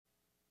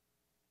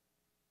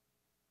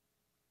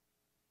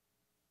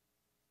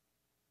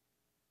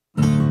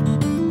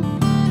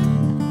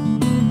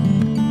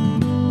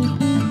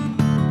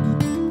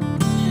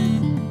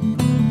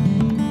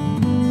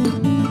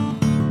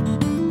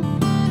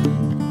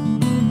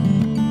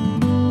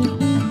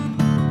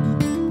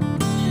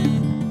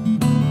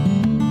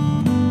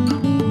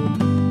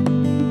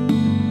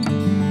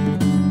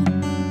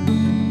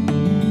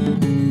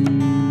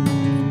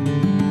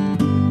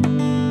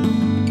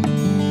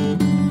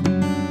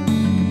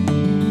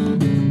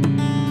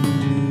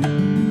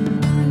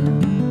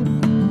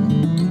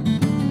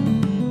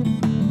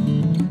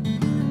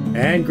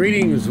And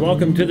greetings,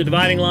 welcome to the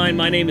Dividing Line.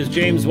 My name is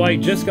James White.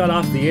 Just got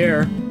off the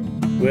air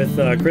with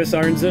Chris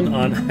Arnzen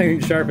on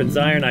Iron Sharpens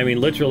Iron. I mean,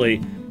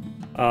 literally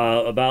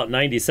about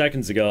 90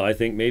 seconds ago, I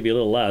think, maybe a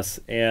little less.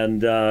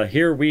 And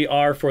here we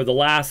are for the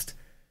last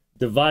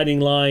Dividing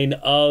Line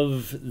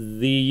of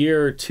the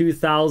year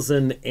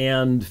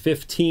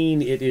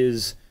 2015. It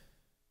is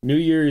New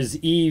Year's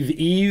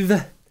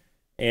Eve,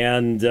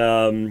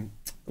 and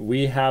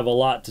we have a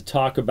lot to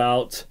talk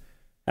about.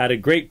 Had a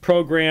great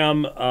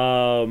program.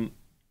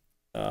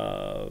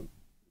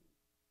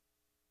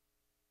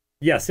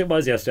 Yes, it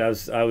was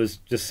yesterday. I was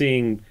just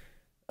seeing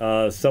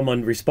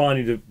someone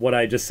responding to what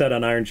I just said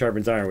on Iron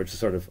Sharpens Iron, which is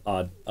sort of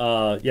odd.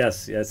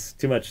 Yes,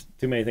 too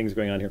many things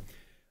going on here.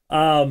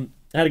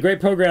 Had a great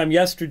program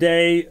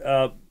yesterday,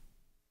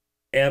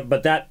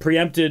 but that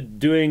preempted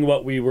doing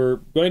what we were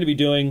going to be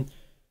doing.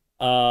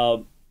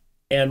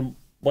 And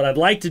what I'd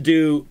like to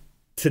do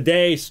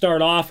today,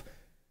 start off,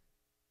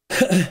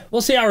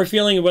 we'll see how we're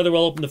feeling and whether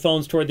we'll open the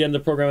phones toward the end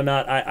of the program or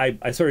not.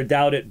 I sort of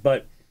doubt it,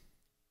 but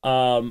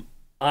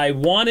I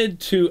wanted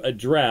to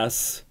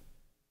address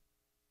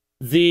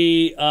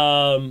the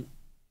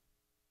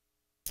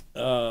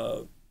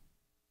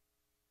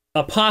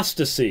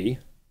apostasy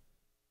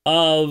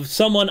of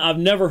someone I've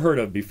never heard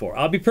of before.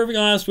 I'll be perfectly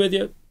honest with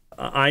you.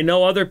 I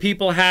know other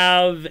people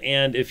have,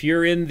 and if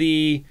you're in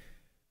the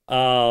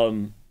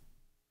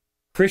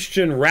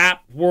Christian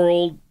rap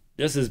world,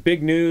 this is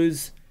big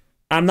news.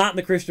 I'm not in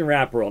the Christian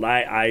rap world.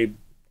 Hey,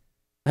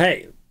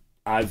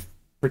 I've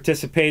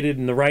participated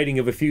in the writing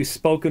of a few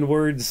spoken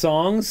word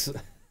songs,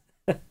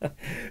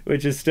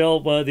 which is still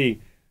one of the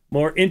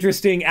more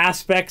interesting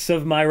aspects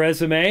of my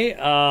resume,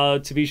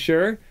 to be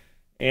sure.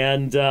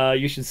 And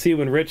you should see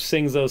when Rich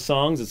sings those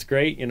songs. It's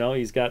great. You know,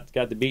 he's got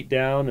the beat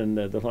down and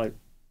the like.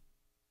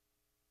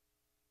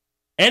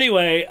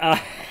 Anyway,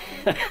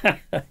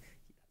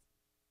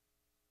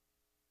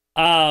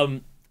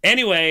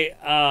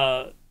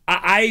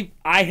 I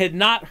had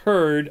not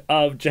heard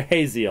of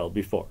Jahaziel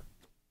before.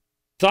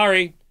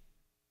 Sorry.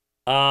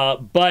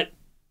 But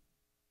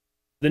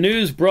the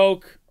news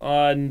broke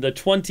on the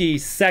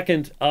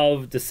 22nd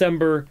of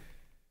December.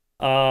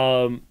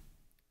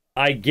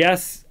 I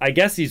guess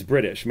he's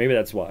British. Maybe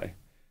that's why.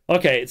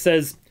 Okay, it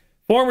says,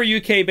 former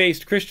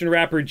UK-based Christian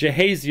rapper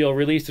Jahaziel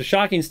released a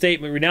shocking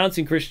statement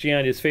renouncing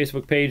Christianity on his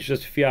Facebook page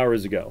just a few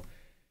hours ago.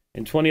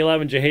 In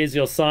 2011,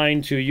 Jahaziel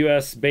signed to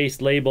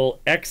US-based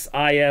label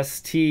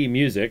XIST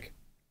Music,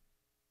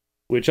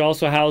 which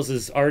also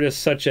houses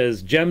artists such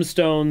as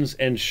Gemstones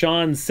and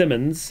Sean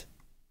Simmons.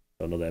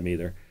 Don't know them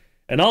either.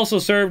 And also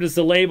served as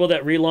the label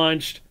that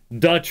relaunched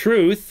The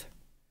Truth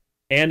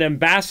and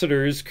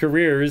Ambassadors'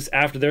 careers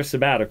after their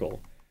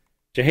sabbatical.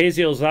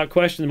 Jahaziel is without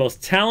question the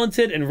most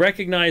talented and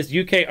recognized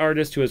UK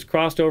artist who has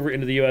crossed over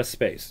into the US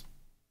space.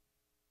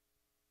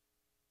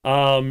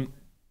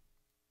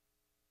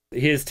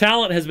 His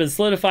talent has been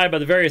solidified by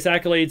the various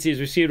accolades he's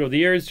received over the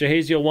years.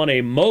 Jahaziel won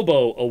a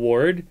MOBO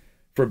Award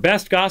for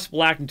Best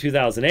Gospel Act in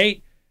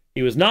 2008.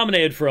 He was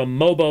nominated for a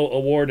MOBO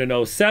Award in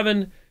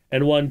 2007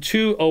 and won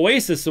 2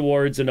 Oasis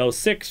Awards in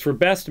 2006 for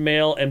Best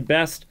Male and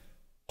Best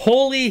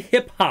Holy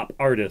Hip Hop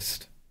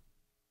Artist.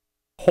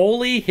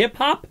 Holy Hip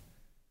Hop?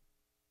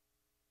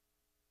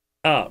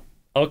 Oh,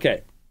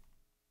 okay.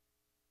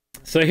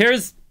 So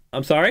here's,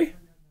 I'm sorry?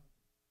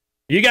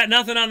 You got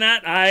nothing on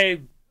that?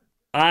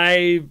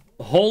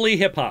 Holy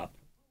Hip Hop.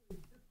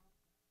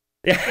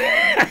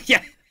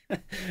 Yeah.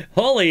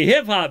 Holy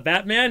Hip Hop,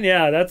 Batman.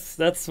 Yeah,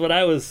 that's what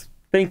I was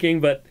thinking,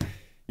 but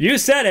you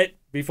said it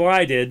before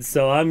I did,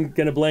 so I'm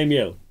going to blame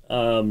you.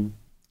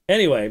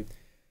 Anyway,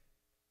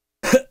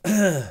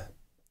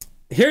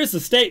 here's the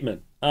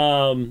statement.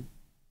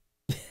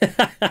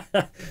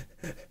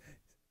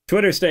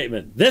 Twitter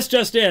statement. This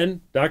just in,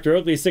 Dr.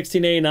 Oakley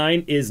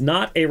 1689 is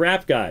not a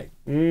rap guy.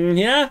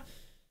 Yeah,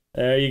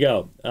 there you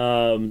go.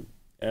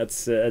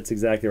 That's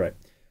exactly right.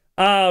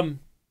 I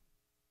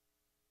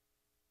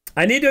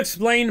need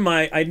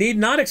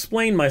not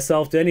explain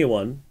myself to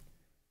anyone.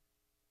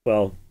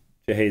 Well,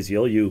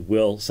 Jahaziel, you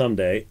will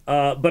someday.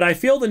 But I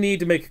feel the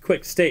need to make a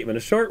quick statement.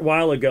 A short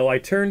while ago, I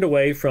turned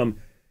away from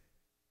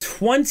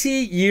 20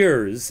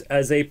 years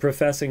as a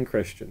professing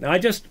Christian. Now, I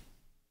just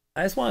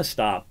want to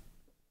stop.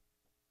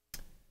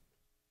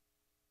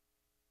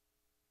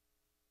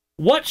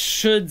 What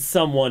should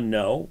someone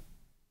know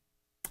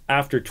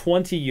after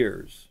 20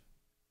 years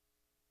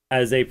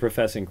as a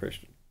professing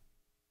Christian?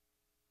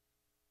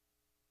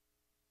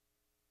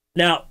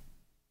 Now,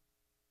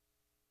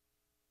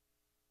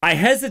 I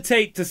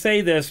hesitate to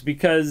say this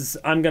because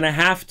I'm going to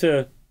have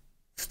to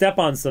step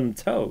on some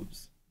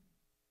toes.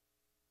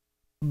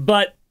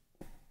 But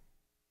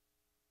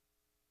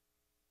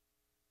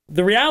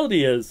the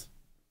reality is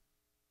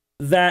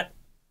that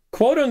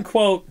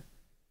quote-unquote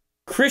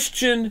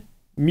Christian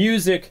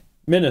music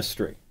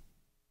ministry,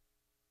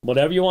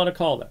 whatever you want to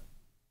call that,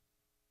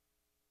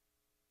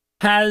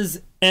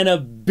 has an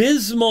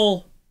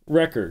abysmal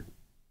record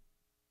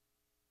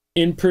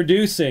in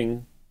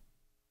producing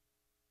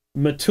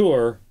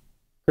mature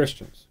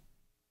Christians.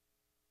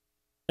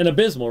 An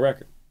abysmal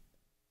record.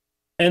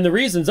 And the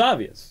reason's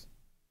obvious.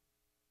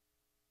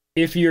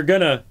 if you're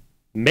going to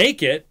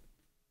make it,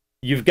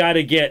 you've got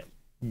to get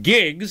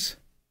gigs,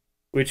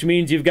 which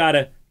means you've got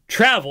to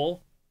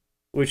travel,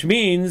 which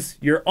means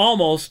you're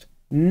almost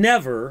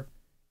never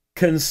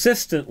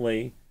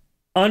consistently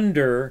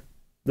under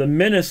the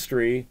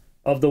ministry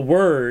of the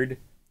word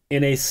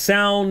in a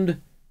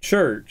sound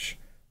church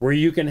where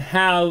you can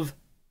have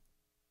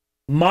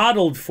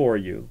modeled for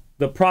you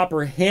the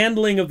proper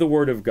handling of the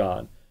word of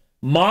God,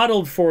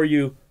 modeled for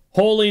you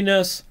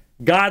holiness,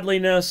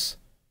 godliness.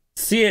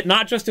 See it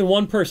not just in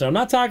one person. I'm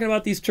not talking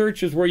about these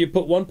churches where you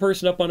put one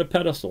person up on a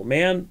pedestal.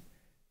 Man,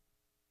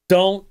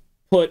 don't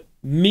put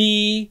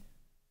me,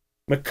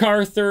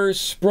 MacArthur,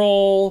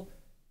 Sproul,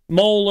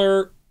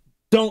 Moeller,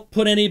 don't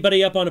put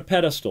anybody up on a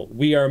pedestal.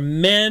 We are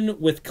men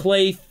with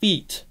clay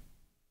feet.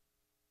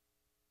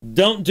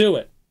 Don't do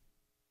it.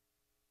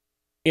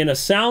 In a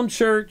sound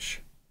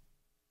church,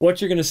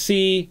 what you're going to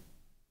see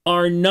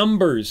are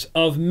numbers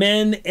of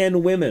men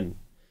and women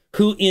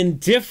who in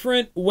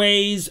different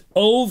ways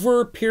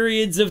over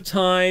periods of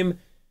time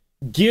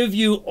give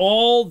you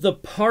all the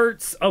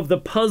parts of the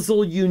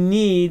puzzle you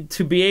need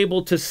to be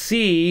able to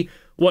see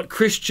what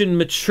Christian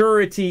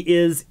maturity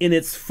is in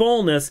its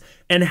fullness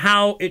and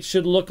how it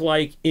should look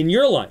like in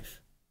your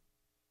life.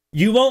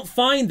 You won't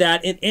find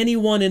that in any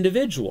one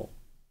individual,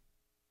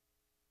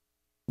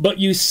 but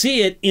you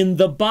see it in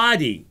the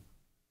body.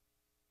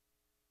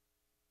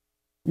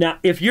 Now,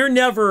 if you're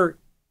never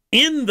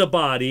in the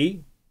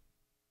body,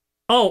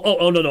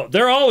 no,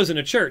 they're always in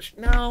a church.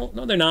 No,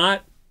 they're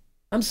not.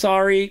 I'm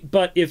sorry,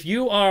 but if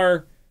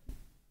you're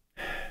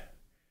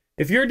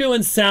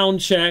doing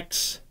sound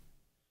checks,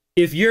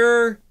 if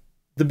you're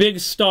the big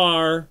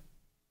star,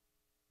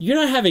 you're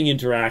not having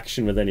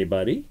interaction with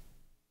anybody.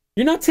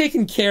 You're not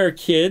taking care of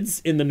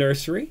kids in the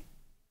nursery.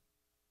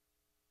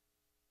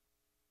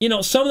 You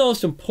know, some of the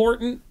most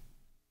important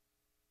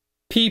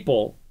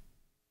people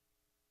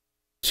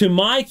to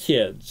my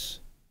kids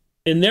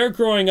in their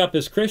growing up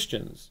as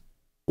Christians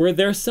were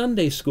their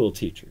Sunday school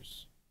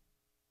teachers.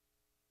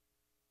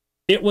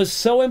 It was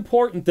so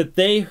important that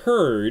they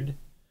heard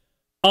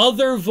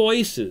other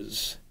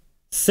voices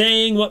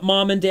saying what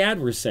mom and dad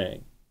were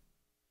saying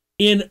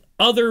in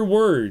other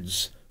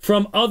words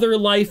from other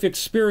life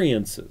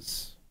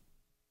experiences.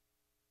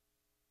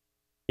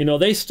 You know,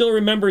 they still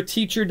remember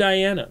Teacher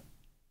Diana,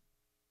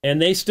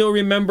 and they still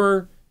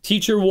remember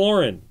Teacher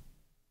Warren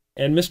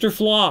and Mr.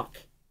 Flock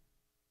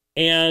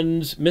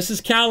and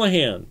Mrs.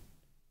 Callahan.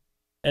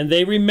 And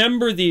they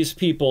remember these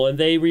people, and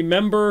they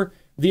remember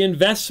the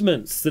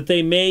investments that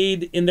they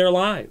made in their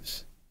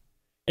lives.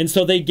 And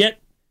so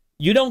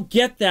you don't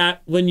get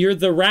that when you're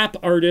the rap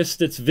artist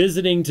that's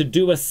visiting to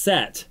do a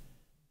set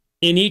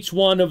in each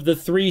one of the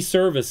 3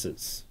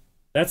 services.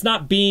 That's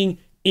not being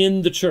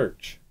in the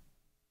church.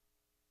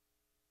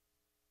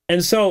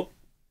 And so,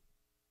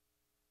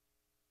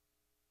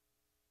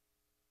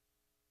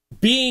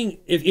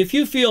 if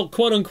you feel,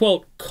 quote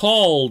unquote,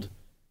 called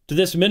to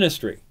this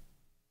ministry,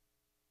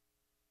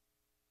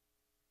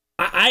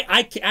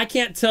 I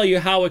can't tell you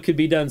how it could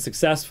be done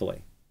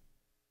successfully,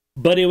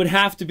 but it would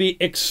have to be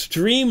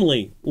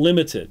extremely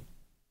limited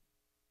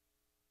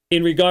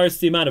in regards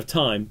to the amount of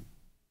time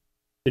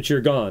that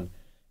you're gone.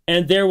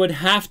 And there would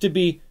have to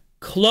be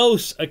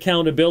close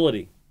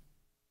accountability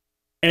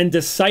and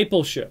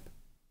discipleship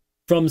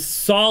from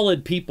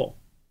solid people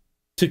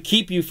to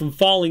keep you from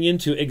falling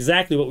into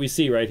exactly what we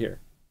see right here.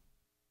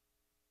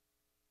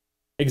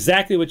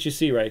 Exactly what you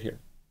see right here.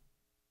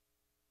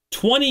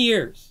 20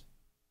 years.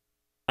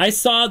 I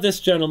saw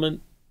this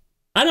gentleman.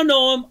 I don't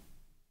know him.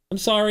 I'm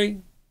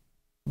sorry.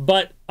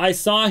 But I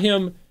saw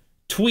him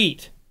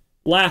tweet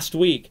last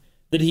week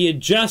that he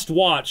had just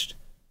watched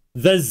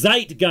the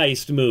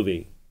Zeitgeist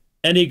movie.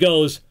 And he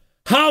goes,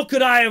 "How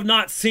could I have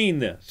not seen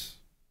this?"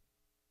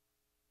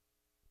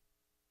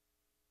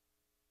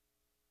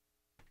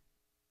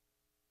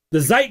 The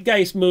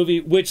Zeitgeist movie,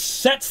 which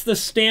sets the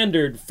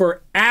standard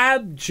for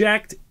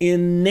abject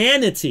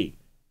inanity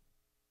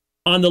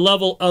on the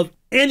level of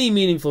any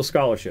meaningful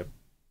scholarship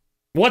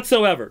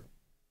whatsoever.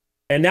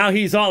 And now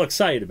he's all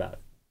excited about it.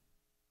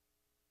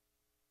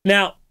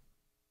 Now,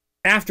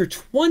 after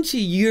 20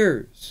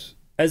 years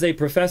as a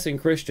professing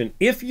Christian,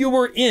 if you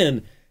were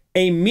in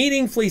a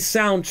meaningfully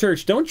sound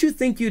church, don't you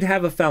think you'd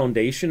have a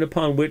foundation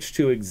upon which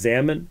to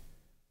examine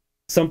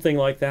something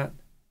like that?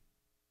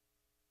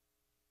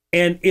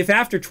 And if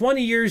after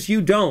 20 years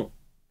you don't,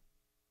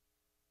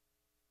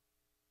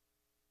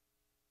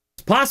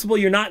 it's possible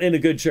you're not in a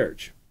good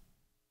church.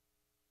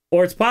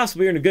 Or it's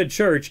possible you're in a good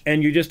church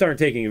and you just aren't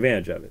taking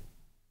advantage of it.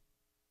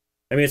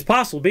 I mean, it's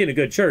possible to be in a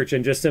good church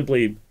and just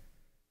simply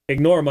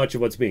ignore much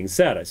of what's being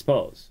said, I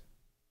suppose.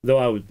 Though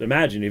I would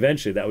imagine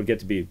eventually that would get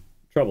to be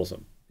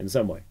troublesome in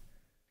some way.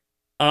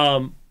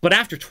 But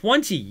after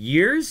 20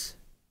 years,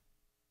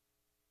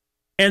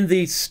 and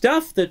the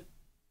stuff that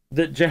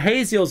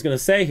Jahaziel is going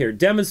to say here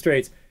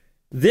demonstrates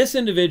this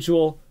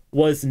individual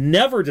was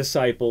never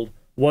discipled,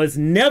 was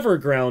never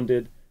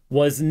grounded,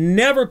 was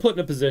never put in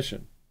a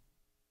position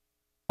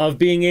of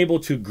being able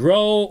to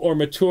grow or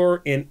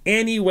mature in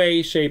any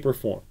way, shape, or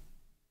form.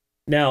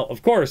 Now,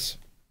 of course,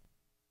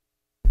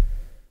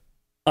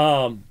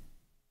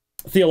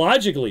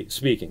 Theologically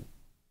speaking,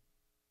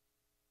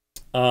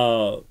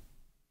 they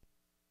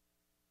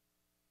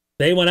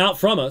went out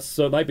from us,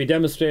 so it might be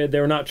demonstrated they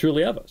were not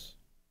truly of us.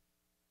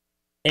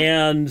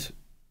 And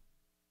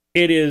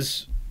it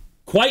is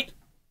quite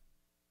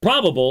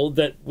probable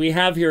that we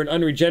have here an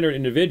unregenerate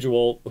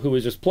individual who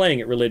is just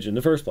playing at religion in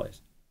the first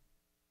place.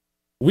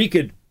 We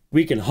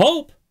can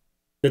hope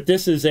that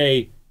this is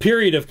a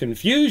period of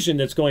confusion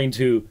that's going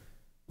to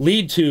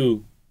lead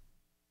to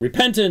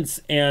repentance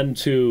and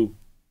to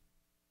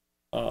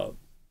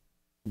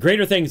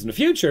greater things in the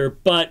future,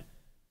 but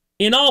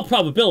in all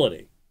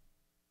probability,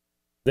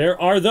 there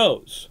are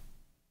those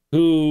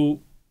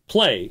who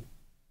play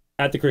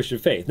at the Christian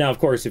faith. Now, of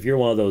course, if you're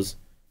one of those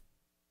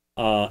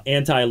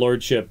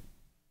anti-lordship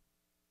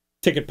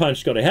ticket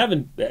punch go to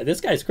heaven,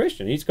 this guy's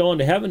Christian. He's going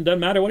to heaven.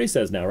 Doesn't matter what he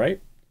says now,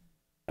 right?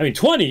 I mean,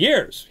 20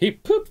 years.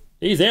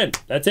 He's in.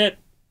 That's it.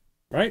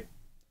 Right?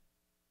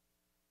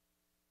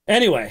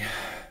 Anyway,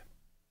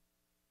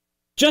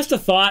 just a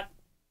thought.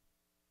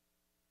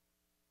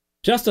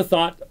 Just a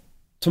thought.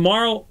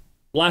 Tomorrow,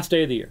 last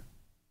day of the year.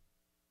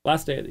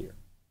 Last day of the year.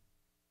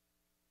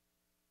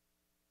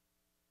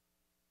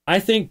 I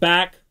think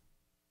back,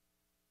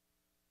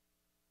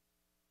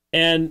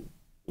 and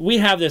we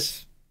have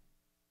this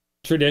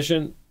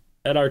tradition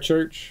at our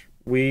church.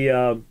 We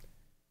have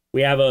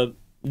a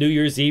New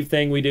Year's Eve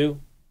thing we do.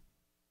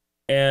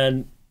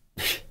 And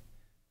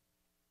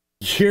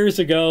years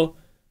ago,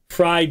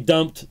 Fry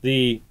dumped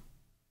the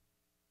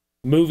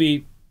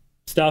movie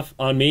stuff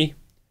on me.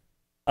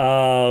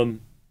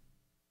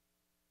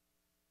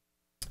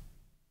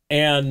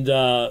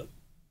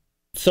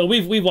 So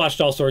we've watched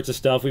all sorts of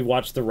stuff. We've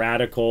watched The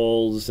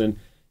Radicals and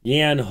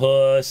Jan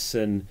Hus,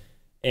 and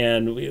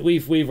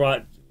we've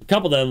watched a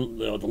couple of them,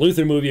 the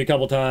Luther movie a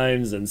couple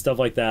times and stuff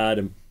like that.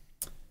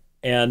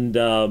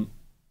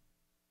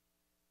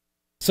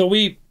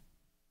 So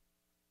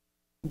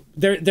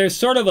there's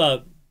sort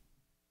of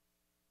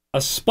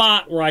a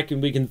spot where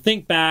we can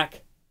think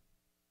back,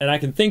 and I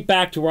can think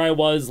back to where I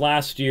was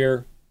last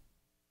year,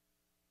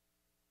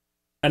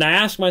 and I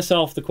ask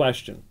myself the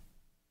question: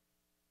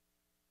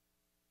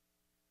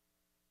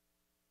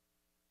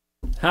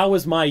 how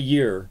was my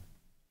year?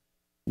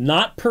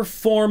 Not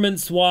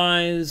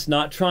performance-wise,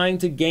 not trying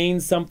to gain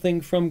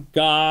something from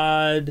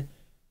God,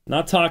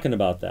 not talking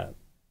about that.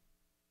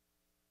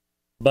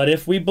 But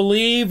if we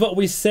believe what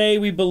we say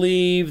we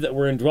believe, that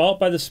we're indwelt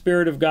by the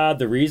Spirit of God,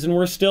 the reason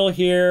we're still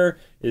here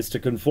is to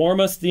conform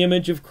us to the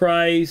image of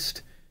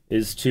Christ,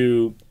 is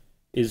to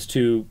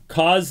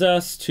cause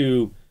us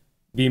to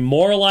be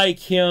more like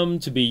Him,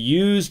 to be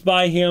used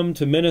by Him,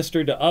 to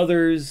minister to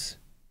others.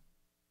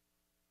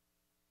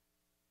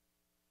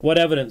 What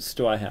evidence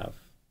do I have?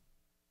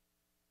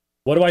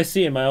 What do I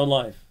see in my own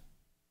life?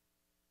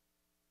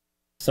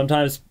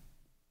 Sometimes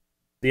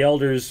the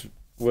elders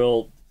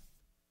will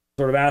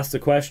sort of ask the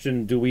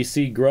question, do we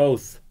see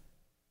growth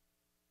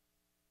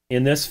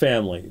in this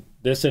family,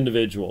 this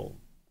individual,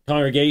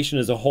 congregation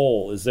as a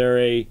whole? Is there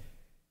a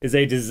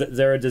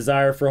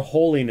desire for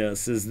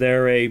holiness? Is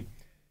there a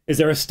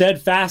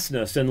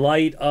steadfastness in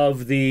light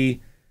of the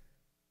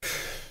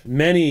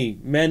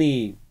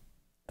many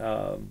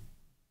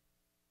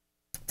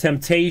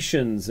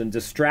temptations and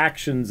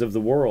distractions of the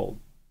world?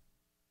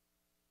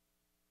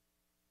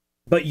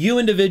 But you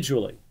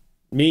individually,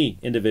 me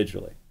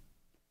individually,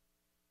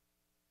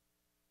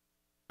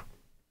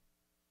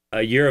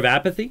 a year of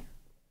apathy,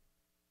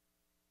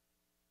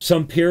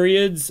 some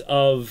periods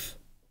of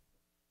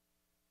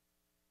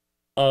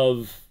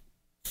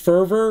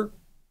fervor,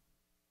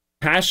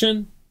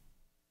 passion,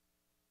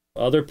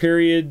 other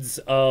periods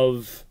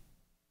of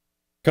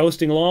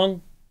coasting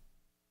along.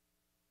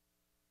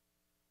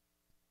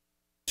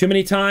 Too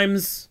many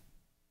times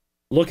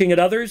looking at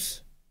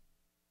others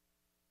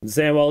and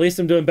saying, well, at least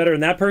I'm doing better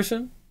than that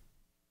person.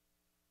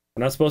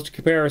 We're not supposed to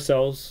compare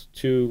ourselves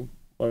to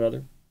one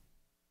another.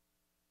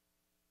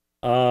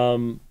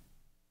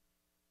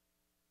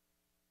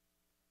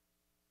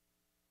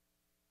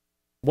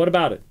 What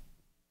about it?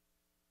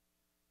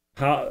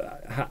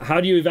 How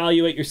do you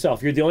evaluate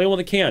yourself? You're the only one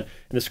that can. And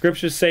the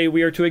scriptures say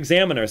we are to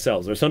examine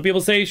ourselves. Or some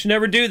people say you should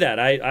never do that.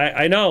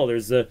 I know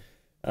there's the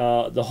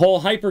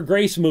whole hyper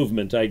grace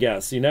movement, I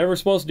guess. You're never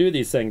supposed to do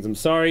these things. I'm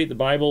sorry, the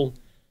Bible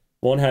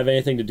won't have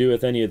anything to do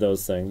with any of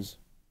those things.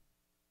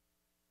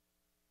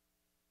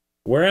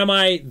 Where am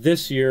I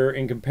this year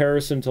in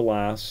comparison to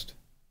last?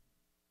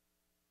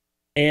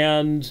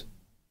 And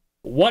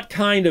what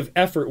kind of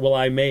effort will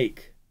I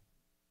make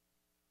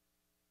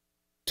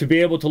to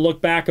be able to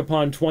look back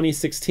upon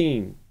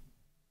 2016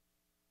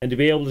 and to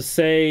be able to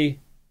say,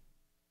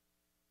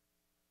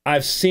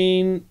 I've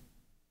seen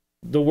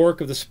the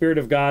work of the Spirit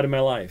of God in my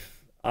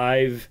life.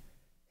 I've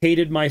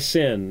hated my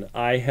sin.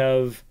 I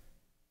have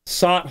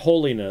sought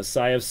holiness.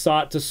 I have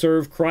sought to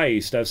serve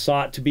Christ. I've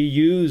sought to be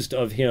used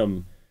of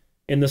Him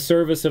in the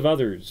service of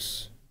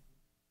others.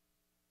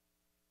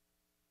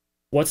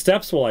 What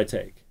steps will I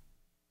take?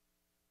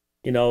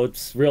 You know,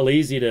 it's real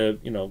easy to,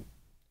 the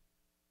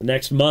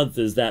next month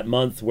is that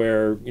month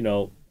where,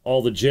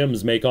 all the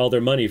gyms make all their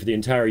money for the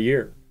entire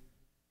year.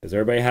 because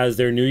everybody has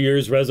their New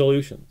Year's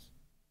resolutions.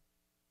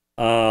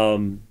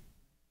 But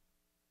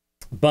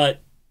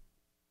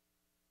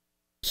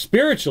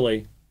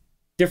spiritually,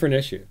 different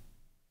issue.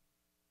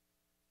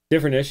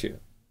 Different issue.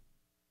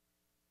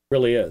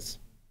 Really is.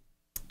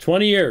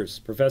 20 years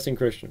professing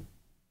Christian.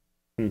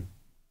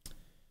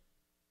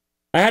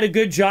 I had a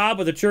good job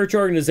with a church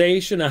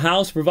organization, a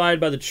house provided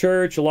by the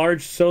church, a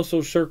large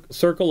social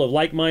circle of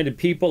like-minded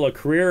people, a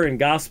career in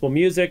gospel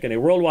music, and a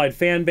worldwide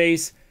fan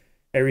base,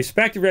 a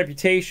respected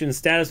reputation and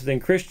status within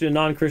Christian and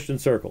non-Christian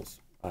circles.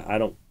 I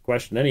don't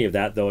question any of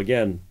that, though,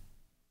 again,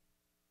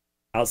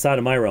 outside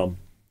of my realm.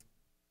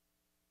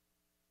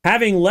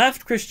 Having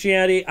left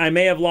Christianity, I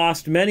may have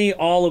lost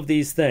all of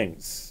these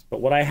things, but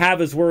what I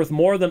have is worth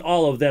more than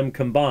all of them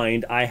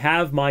combined. I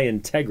have my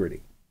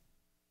integrity.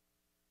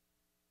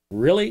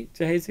 Really,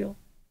 Jahaziel?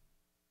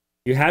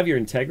 You have your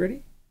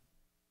integrity?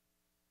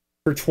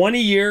 For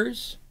 20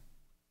 years,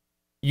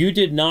 you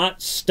did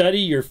not study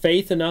your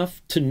faith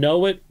enough to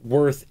know it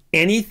worth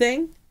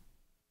anything?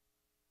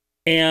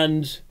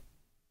 And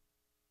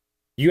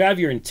you have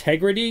your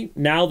integrity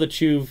now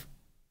that you've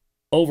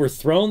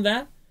overthrown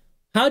that?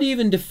 How do you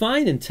even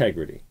define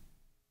integrity?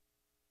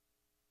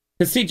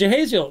 Because see,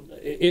 Jahaziel,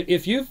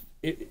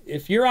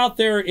 if you're out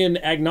there in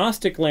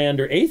agnostic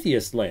land or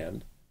atheist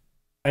land,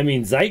 I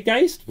mean,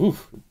 zeitgeist,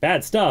 oof,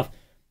 bad stuff.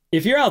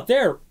 If you're out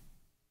there,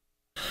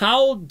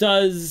 how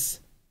does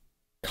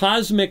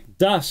cosmic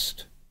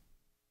dust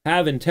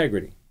have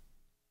integrity?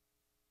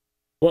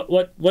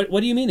 What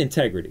do you mean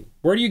integrity?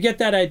 Where do you get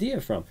that idea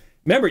from?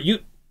 Remember,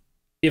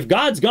 if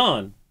God's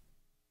gone,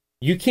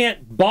 you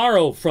can't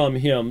borrow from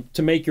him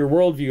to make your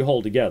worldview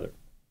hold together.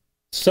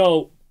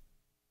 So,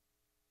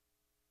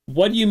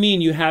 what do you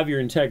mean you have your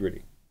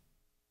integrity?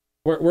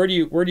 Where do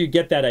you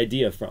get that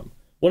idea from?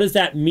 What does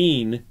that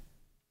mean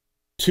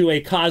to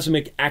a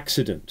cosmic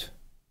accident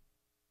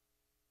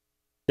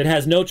that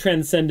has no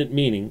transcendent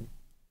meaning?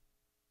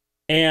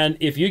 And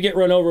if you get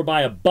run over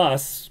by a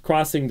bus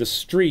crossing the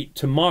street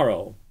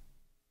tomorrow,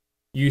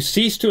 you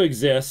cease to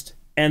exist,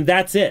 and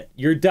that's it.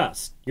 You're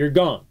dust. You're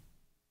gone.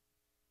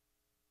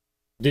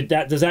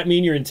 Does that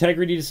mean your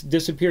integrity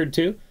disappeared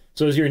too?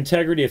 So is your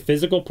integrity a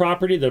physical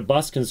property that a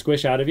bus can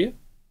squish out of you? Have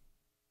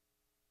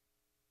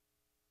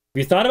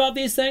you thought about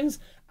these things?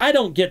 I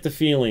don't get the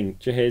feeling,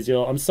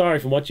 Jahaziel, I'm sorry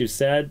from what you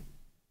said,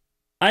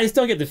 I just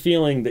don't get the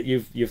feeling that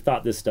you've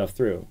thought this stuff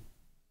through.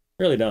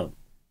 Really don't.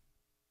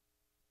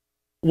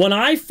 When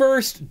I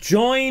first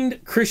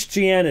joined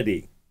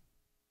Christianity,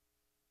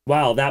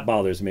 wow, that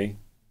bothers me.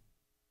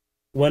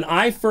 When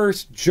I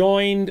first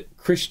joined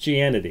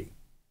Christianity,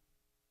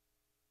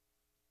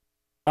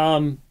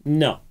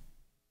 no.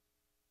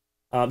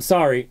 I'm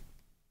sorry.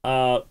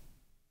 A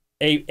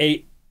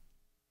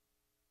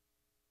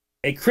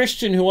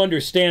Christian who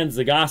understands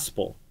the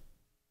gospel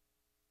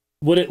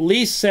would at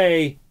least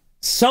say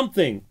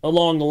something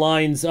along the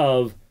lines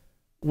of,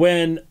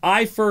 when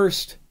I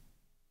first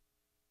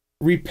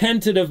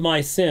repented of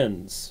my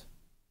sins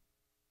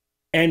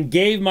and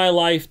gave my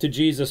life to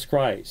Jesus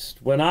Christ,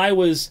 when I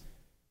was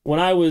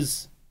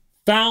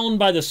found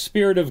by the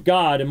Spirit of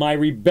God and my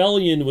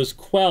rebellion was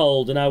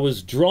quelled and I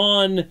was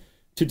drawn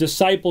to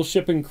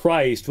discipleship in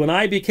Christ, when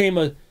I became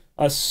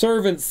a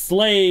servant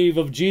slave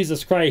of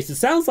Jesus Christ. It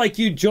sounds like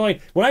you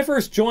joined, when I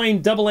first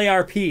joined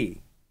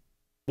AARP,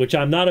 which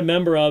I'm not a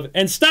member of,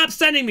 and stop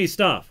sending me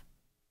stuff.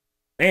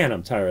 Man,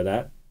 I'm tired of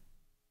that.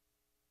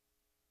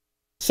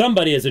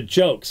 Somebody, as a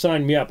joke,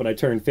 signed me up when I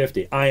turned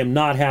 50. I am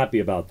not happy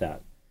about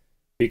that.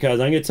 Because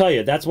I'm going to tell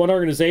you, that's one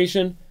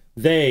organization,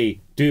 they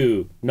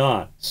do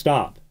not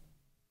stop.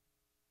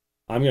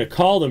 I'm going to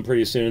call them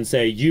pretty soon and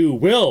say, you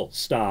will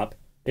stop.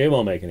 It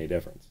won't make any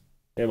difference.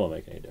 It won't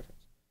make any difference.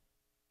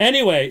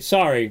 Anyway,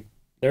 sorry,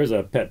 there's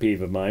a pet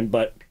peeve of mine,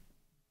 but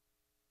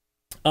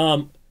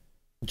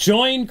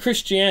join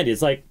Christianity.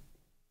 It's like,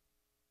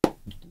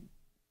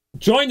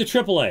 join the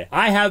AAA.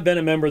 I have been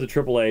a member of the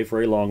AAA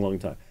for a long, long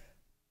time.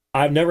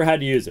 I've never had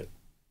to use it,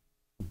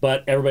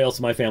 but everybody else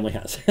in my family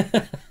has.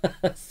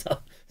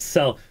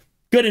 so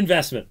good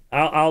investment.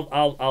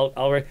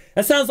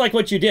 That sounds like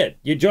what you did.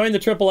 You joined the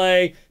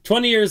AAA.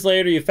 20 years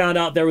later, you found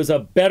out there was a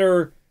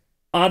better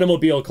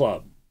automobile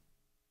club.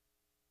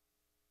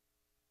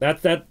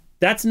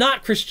 That's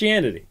not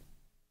Christianity.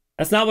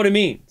 That's not what it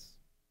means.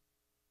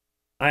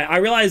 I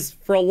realize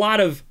for a lot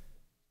of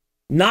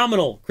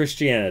nominal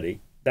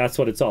Christianity, that's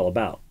what it's all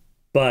about.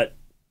 But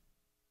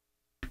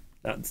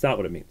that's not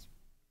what it means.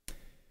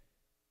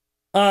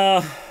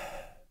 When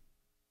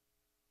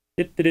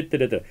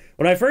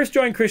I first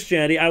joined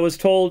Christianity, I was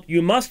told,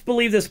 you must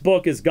believe this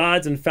book is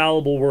God's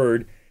infallible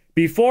word.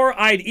 Before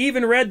I'd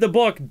even read the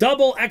book,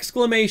 double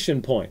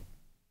exclamation point.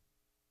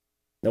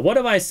 Now, what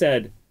have I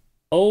said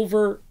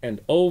over and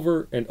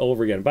over and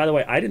over again? By the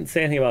way, I didn't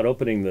say anything about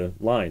opening the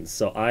lines,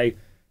 so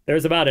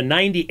there's about a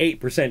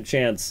 98%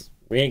 chance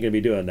we ain't going to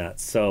be doing that.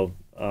 So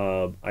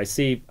I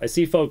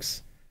see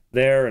folks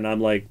there, and I'm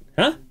like,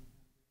 huh?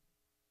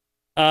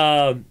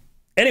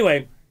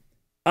 Anyway,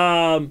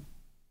 I've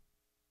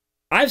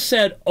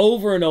said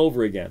over and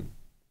over again,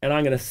 and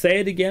I'm going to say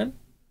it again.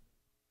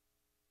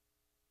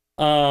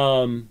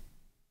 I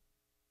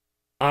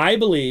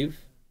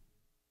believe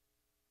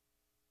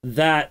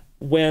that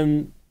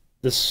when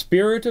the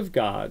Spirit of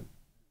God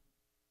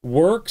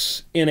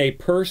works in a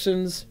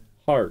person's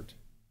heart,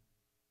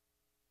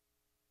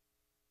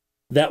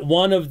 that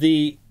one of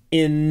the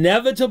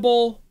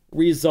inevitable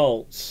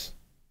results,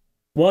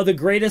 one of the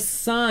greatest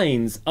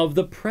signs of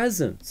the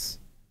presence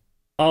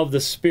of the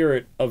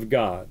Spirit of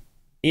God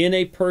in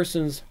a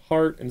person's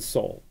heart and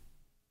soul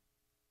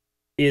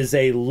is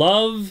a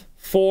love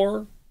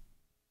for,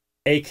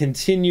 a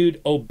continued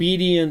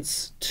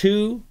obedience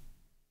to,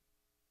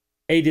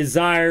 a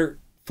desire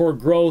for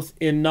growth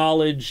in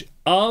knowledge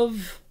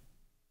of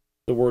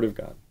the Word of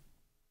God.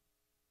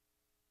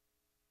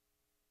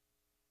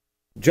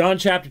 John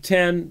chapter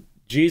 10,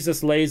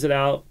 Jesus lays it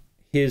out.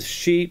 His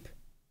sheep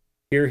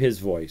hear his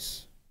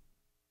voice.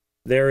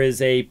 There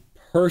is a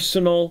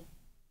personal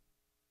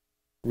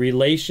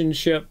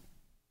relationship,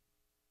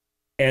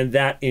 and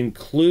that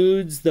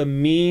includes the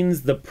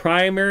means, the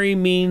primary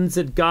means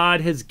that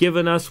God has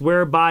given us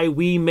whereby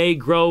we may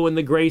grow in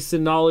the grace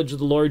and knowledge of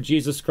the Lord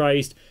Jesus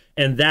Christ,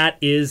 and that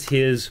is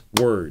his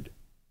word.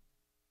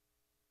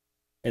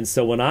 And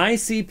so when I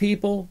see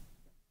people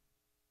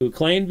who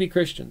claim to be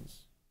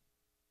Christians,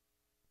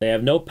 they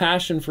have no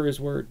passion for his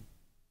word.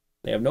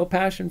 They have no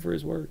passion for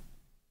his word.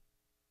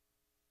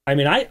 I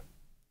mean,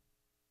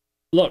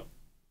 look,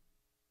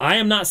 I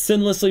am not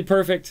sinlessly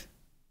perfect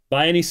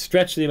by any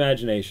stretch of the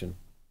imagination.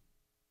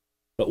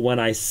 But when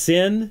I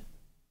sin,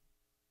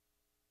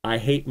 I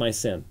hate my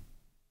sin.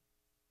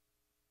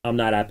 I'm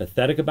not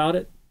apathetic about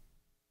it.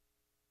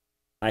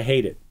 I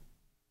hate it.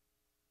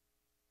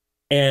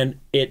 And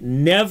it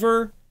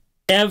never,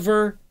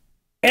 ever,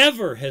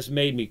 ever has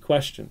made me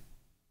question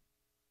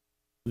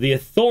the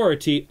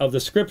authority of the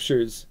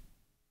scriptures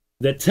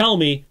that tell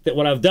me that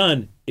what I've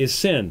done is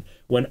sin.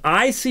 When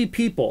I see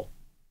people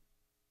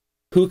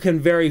who can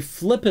very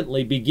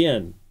flippantly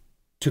begin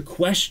to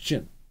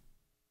question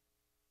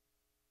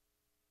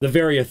the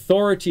very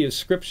authority of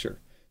Scripture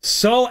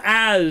so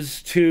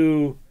as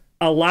to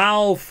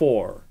allow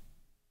for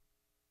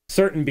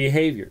certain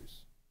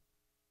behaviors.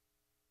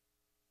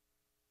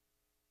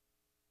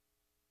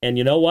 And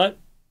you know what?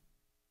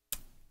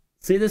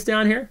 See this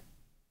down here?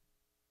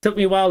 Took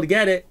me a while to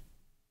get it.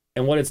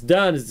 And what it's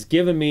done is it's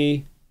given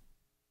me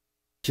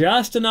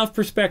just enough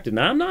perspective.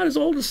 Now, I'm not as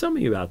old as some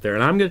of you out there.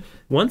 And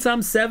once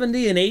I'm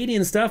 70 and 80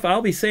 and stuff,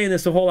 I'll be saying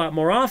this a whole lot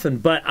more often.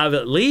 But I've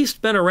at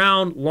least been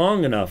around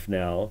long enough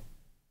now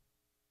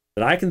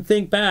that I can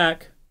think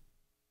back,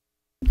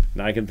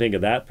 and I can think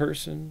of that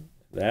person,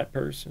 that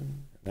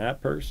person,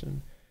 that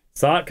person.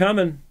 Saw it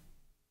coming.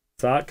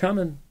 Saw it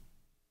coming.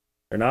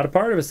 They're not a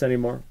part of us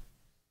anymore.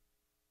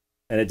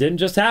 And it didn't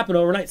just happen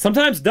overnight.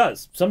 Sometimes it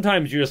does.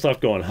 Sometimes you're just left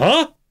going,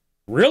 huh?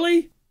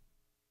 Really?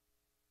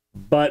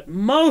 But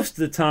most of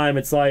the time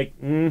it's like,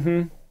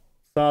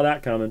 saw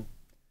that coming.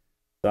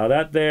 Saw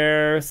that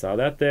there, saw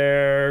that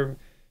there.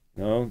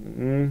 No,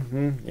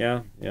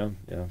 yeah,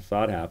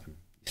 saw it happen.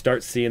 You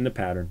start seeing the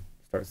pattern.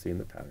 Start seeing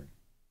the pattern.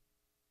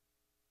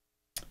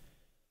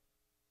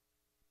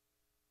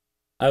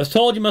 I was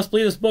told you must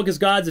believe this book is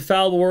God's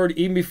infallible word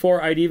even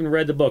before I'd even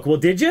read the book. Well,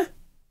 did you?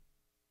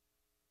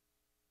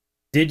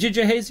 Did you,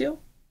 Jahaziel?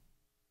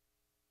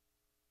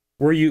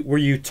 Were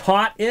you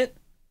taught it?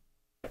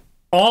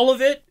 All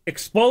of it?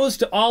 Exposed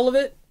to all of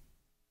it?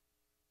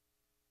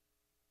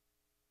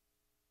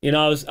 You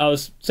know, I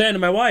was saying to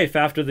my wife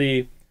after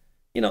the,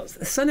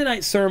 Sunday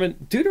night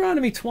sermon,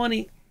 Deuteronomy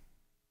 20,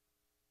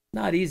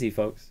 not easy,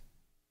 folks.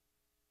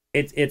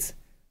 It's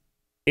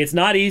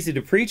not easy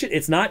to preach it.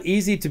 It's not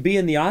easy to be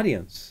in the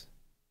audience.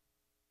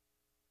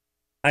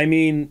 I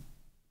mean,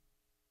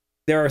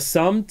 there are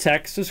some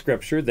texts of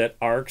Scripture that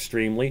are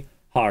extremely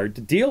hard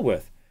to deal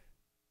with.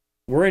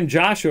 We're in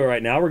Joshua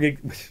right now. I'm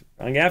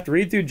going to have to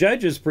read through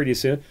Judges pretty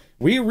soon.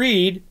 We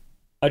read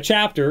a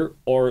chapter,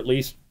 or at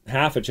least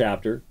half a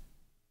chapter,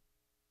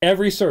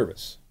 every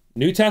service.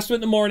 New Testament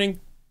in the morning,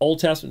 Old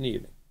Testament in the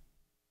evening.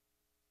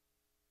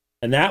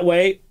 And that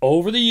way,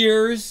 over the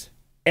years,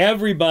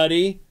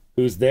 everybody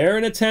who's there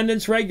in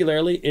attendance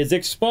regularly is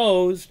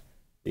exposed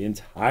the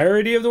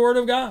entirety of the Word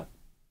of God.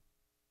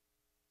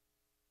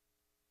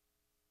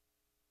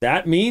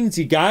 That means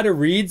you got to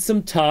read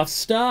some tough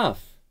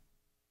stuff.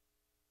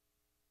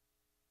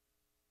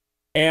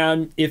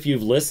 And if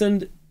you've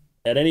listened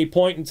at any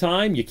point in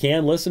time, you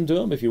can listen to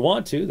them if you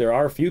want to. There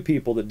are a few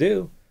people that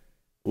do.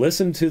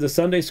 Listen to the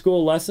Sunday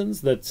school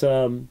lessons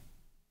that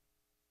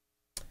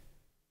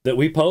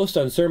we post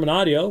on Sermon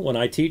Audio when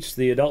I teach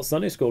the adult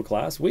Sunday school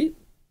class. We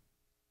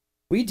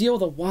deal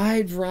with a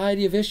wide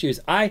variety of issues.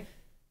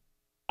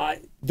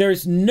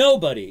 There's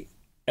nobody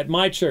at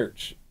my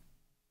church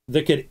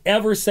that could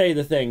ever say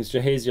the things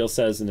Jahaziel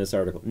says in this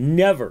article.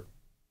 Never.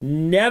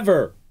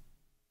 Never.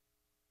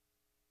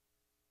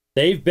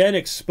 They've been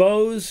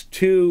exposed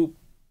to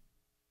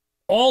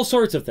all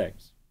sorts of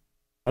things.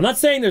 I'm not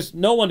saying there's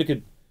no one that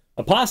could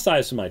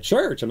apostatize from my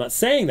church. I'm not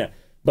saying that.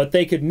 But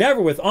they could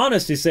never with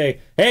honesty say,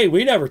 hey,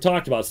 we never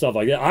talked about stuff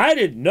like that. I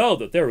didn't know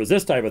that there was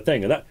this type of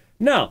thing or that.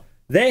 No,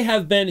 they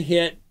have been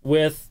hit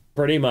with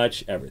pretty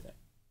much everything.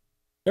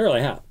 They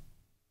really have.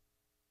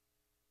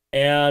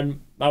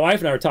 And my wife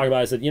and I were talking about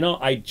it. I said, you know,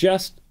 I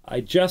just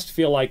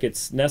feel like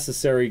it's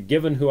necessary,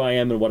 given who I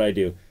am and what I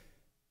do,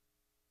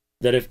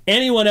 that if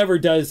anyone ever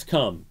does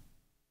come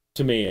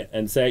to me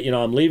and say, you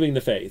know, I'm leaving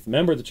the faith,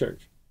 member of the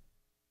church,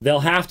 they'll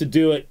have to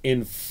do it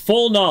in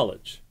full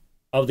knowledge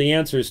of the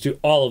answers to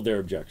all of their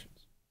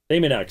objections. They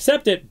may not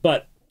accept it,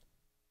 but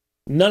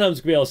none of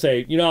them's going to be able to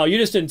say, you know, you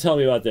just didn't tell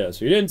me about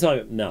this, or you didn't tell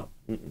me. No.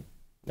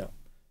 No.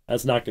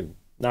 That's not going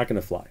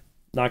to fly.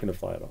 Not going to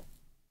fly at all.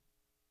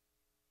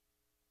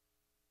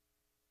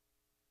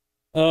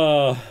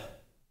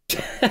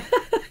 Did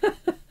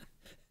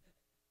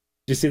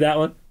you see that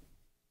one?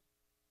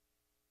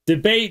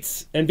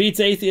 Debates and beats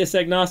atheists,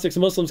 agnostics,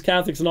 Muslims,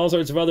 Catholics, and all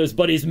sorts of others,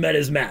 but he's met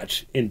his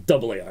match in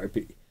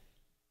AARP.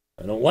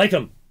 I don't like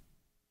him.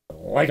 I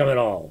don't like him at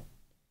all.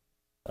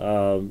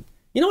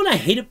 You know what I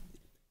hate?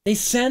 They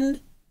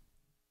send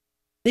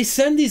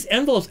these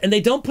envelopes and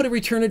they don't put a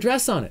return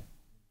address on it.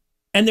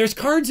 And there's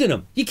cards in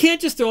them. You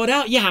can't just throw it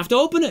out. You have to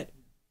open it.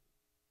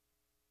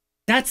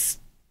 That's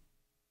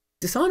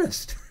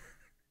dishonest.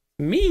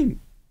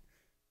 Mean.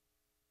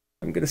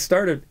 I'm going to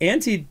start an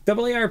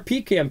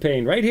anti-AARP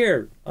campaign right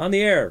here on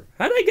the air.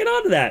 How did I get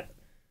onto that?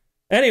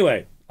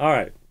 Anyway, all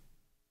right.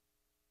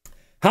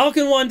 How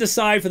can one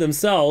decide for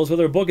themselves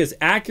whether a book is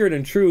accurate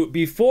and true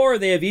before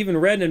they have even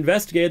read and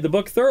investigated the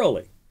book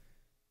thoroughly?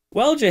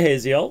 Well,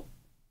 Jahaziel,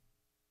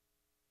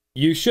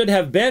 you should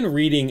have been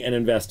reading and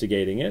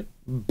investigating it,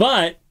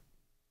 but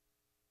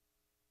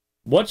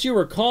what you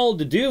were called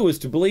to do is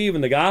to believe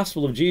in the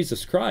gospel of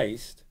Jesus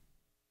Christ.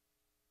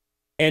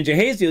 And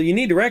Jahaziel, you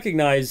need to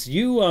recognize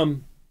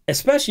you,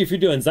 especially if you're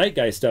doing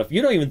zeitgeist stuff,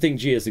 you don't even think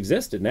Jesus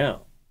existed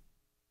now.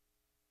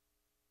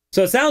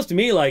 So it sounds to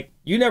me like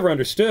you never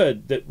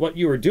understood that what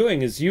you were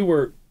doing is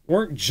you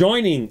weren't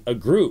joining a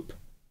group.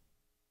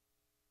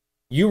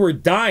 You were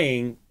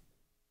dying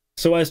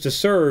so as to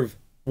serve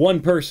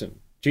one person,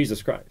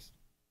 Jesus Christ.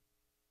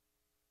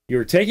 You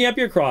were taking up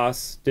your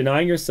cross,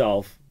 denying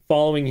yourself,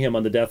 following him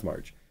on the death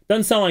march.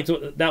 Doesn't sound like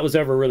that was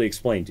ever really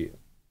explained to you.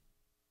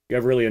 You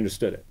ever really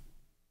understood it.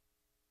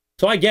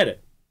 So I get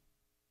it.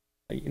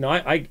 You know,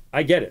 I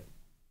get it.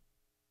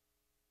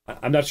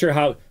 I'm not sure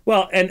how,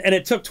 well, and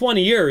it took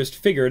 20 years to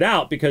figure it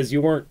out because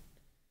you weren't,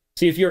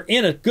 see, if you're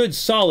in a good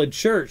solid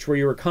church where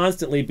you were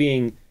constantly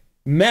being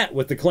met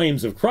with the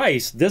claims of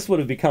Christ, this would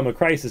have become a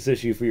crisis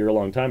issue for you a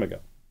long time ago.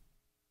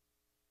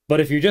 But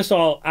if you're just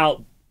all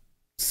out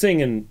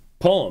singing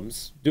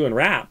poems, doing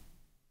rap,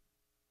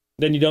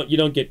 then you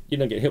don't get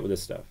hit with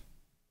this stuff.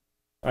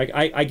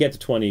 I get the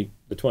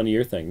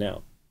 20-year thing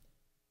now.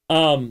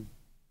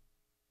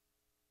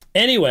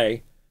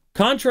 Anyway,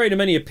 contrary to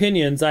many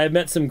opinions, I have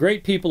met some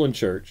great people in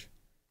church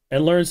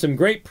and learned some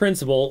great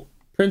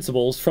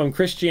principles from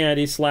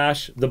Christianity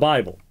 / the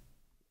Bible.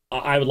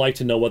 I would like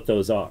to know what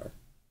those are.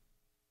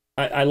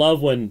 I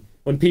love when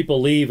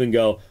people leave and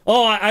go,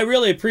 oh, I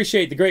really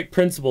appreciate the great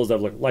principles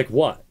I've learned. Like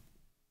what?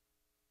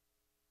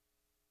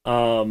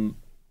 I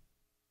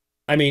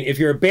mean, if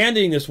you're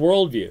abandoning this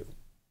worldview,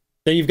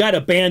 then you've got to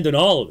abandon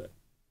all of it.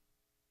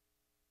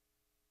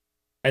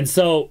 And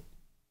so,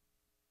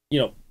 you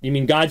know, you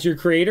mean God's your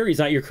creator? He's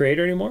not your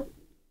creator anymore?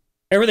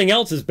 Everything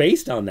else is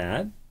based on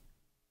that.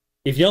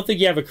 If you don't think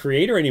you have a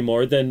creator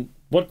anymore, then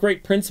what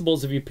great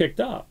principles have you picked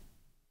up?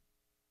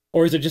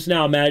 Or is it just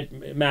now a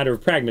matter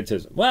of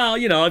pragmatism? Well,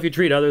 you know, if you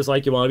treat others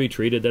like you want to be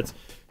treated, that's,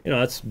 you know,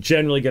 that's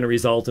generally going to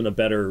result in a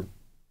better,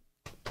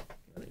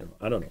 you know,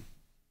 I don't know.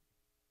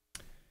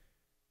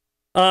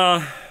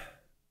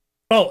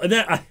 Oh, and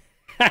then,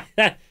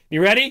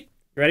 you ready?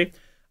 You ready?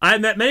 I've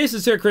met many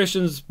sincere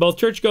Christians, both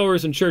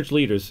churchgoers and church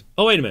leaders.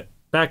 Oh, wait a minute.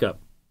 Back up.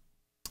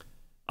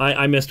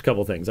 I missed a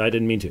couple things. I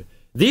didn't mean to.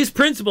 These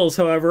principles,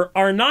 however,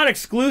 are not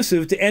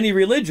exclusive to any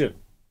religion.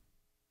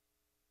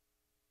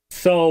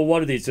 So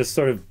what are these? Just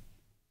sort of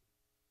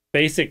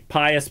basic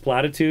pious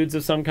platitudes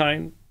of some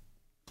kind?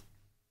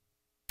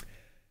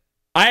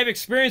 I have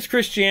experienced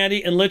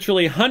Christianity in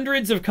literally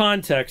hundreds of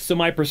contexts, so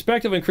my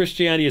perspective on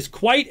Christianity is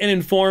quite an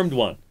informed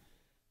one.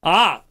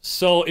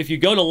 So if you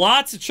go to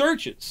lots of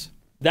churches,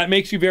 that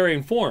makes you very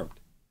informed.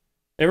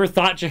 Ever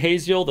thought,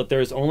 Jahaziel, that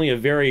there's only a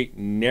very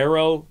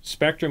narrow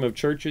spectrum of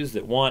churches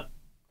that want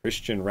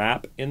Christian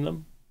rap in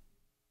them?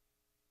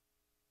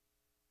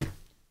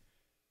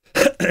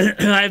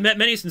 I have met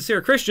many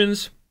sincere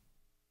Christians,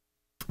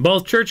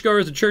 both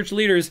churchgoers and church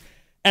leaders,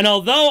 and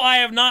although I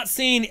have not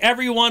seen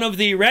every one of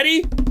the,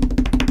 ready?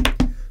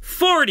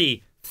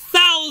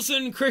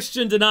 40,000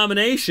 Christian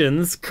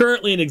denominations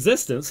currently in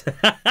existence.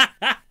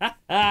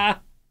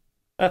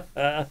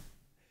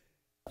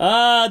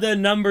 The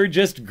number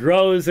just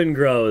grows and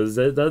grows,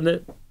 doesn't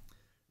it?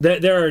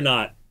 There are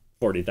not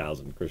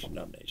 40,000 Christian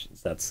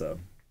denominations. That's a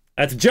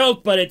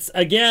joke, but it's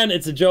a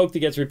joke that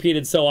gets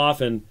repeated so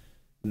often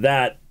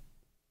that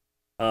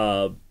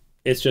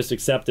it's just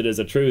accepted as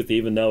a truth,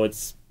 even though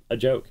it's a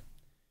joke.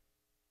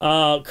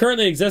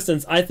 Currently in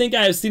existence, I think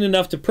I have seen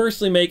enough to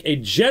personally make a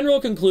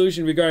general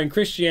conclusion regarding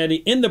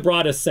Christianity in the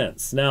broadest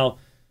sense. Now,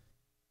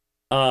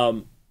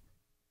 I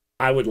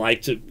I would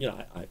like to,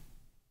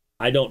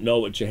 I don't know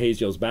what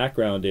Jahaziel's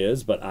background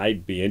is, but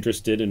I'd be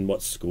interested in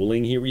what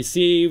schooling he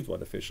received,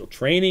 what official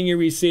training he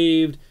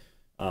received.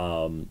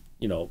 I'm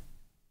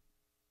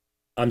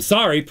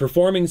sorry,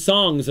 performing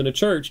songs in a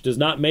church does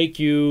not make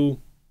you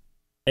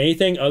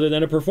anything other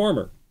than a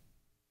performer.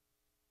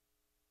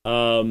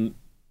 I'd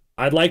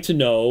like to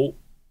know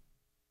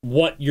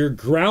what your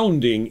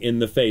grounding in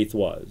the faith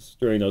was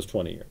during those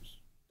 20 years.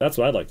 That's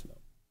what I'd like to know.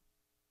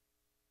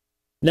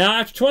 Now,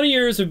 after 20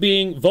 years of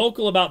being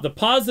vocal about the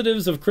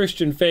positives of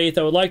Christian faith,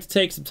 I would like to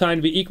take some time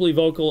to be equally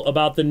vocal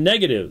about the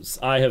negatives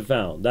I have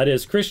found. That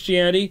is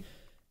Christianity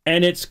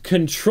and its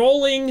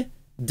controlling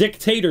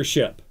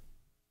dictatorship.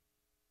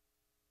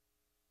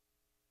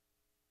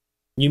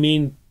 You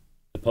mean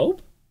the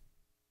Pope?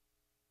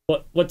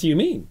 What do you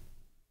mean?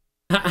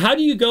 How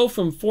do you go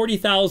from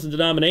 40,000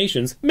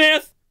 denominations,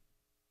 myth,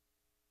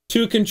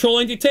 to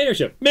controlling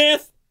dictatorship,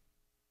 myth?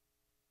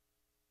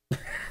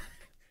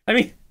 I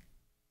mean,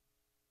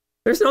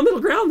 there's no middle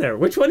ground there.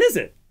 Which one is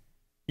it?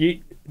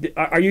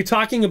 Are you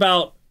talking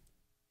about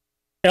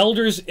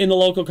elders in the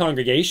local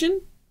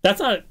congregation?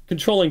 That's not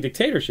controlling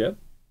dictatorship.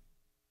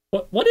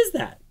 What is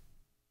that?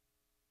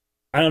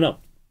 I don't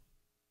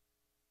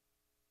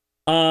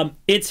know.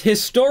 It's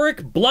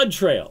historic blood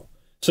trail.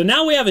 So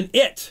now we have an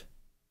it.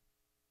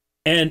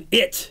 And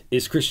it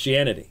is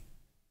Christianity.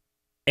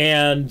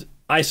 And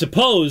I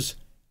suppose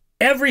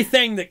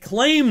everything that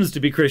claims to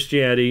be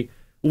Christianity,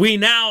 we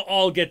now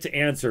all get to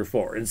answer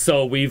for. And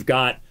so we've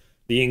got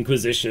the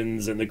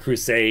Inquisitions and the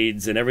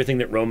Crusades and everything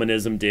that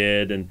Romanism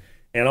did and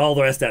all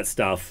the rest of that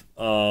stuff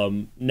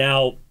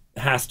now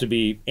has to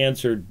be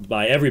answered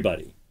by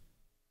everybody.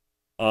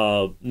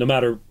 No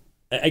matter,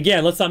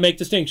 again, let's not make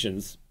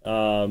distinctions.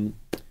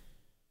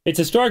 It's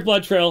historic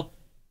blood trail.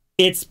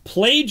 It's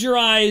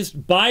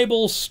plagiarized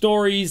Bible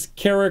stories,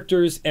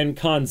 characters, and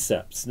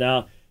concepts.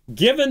 Now,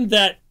 given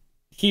that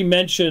he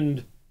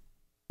mentioned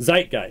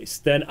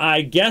zeitgeist, then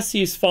I guess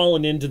he's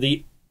fallen into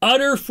the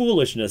utter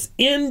foolishness,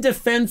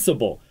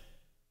 indefensible,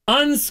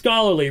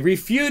 unscholarly,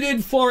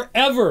 refuted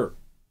forever.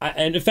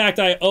 And in fact,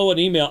 I owe an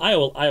email. I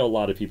owe a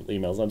lot of people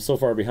emails. I'm so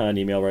far behind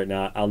email right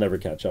now, I'll never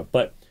catch up.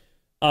 But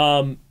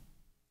a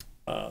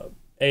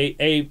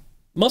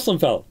Muslim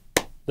fellow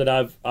that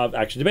I've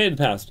actually debated in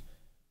the past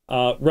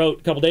wrote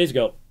a couple days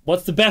ago,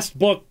 what's the best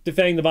book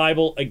defending the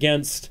Bible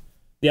against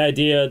the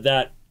idea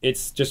that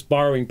it's just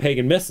borrowing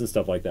pagan myths and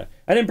stuff like that?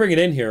 I didn't bring it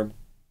in here,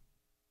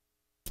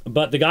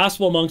 but The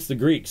Gospel Amongst the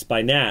Greeks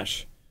by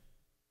Nash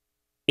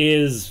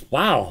is,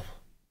 wow,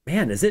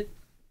 man, is it,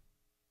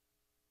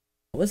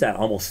 what was that,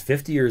 almost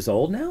 50 years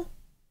old now?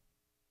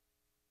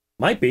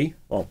 Might be.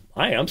 Well,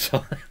 I am,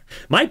 so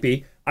might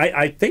be.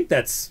 I think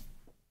that's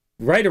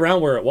right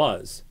around where it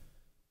was.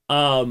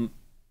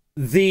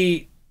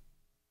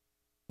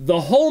 The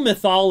whole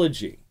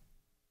mythology,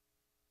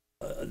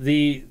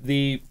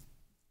 the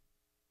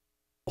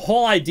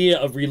whole idea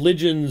of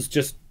religions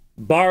just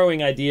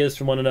borrowing ideas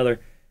from one another,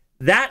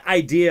 that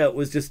idea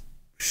was just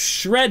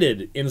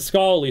shredded in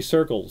scholarly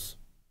circles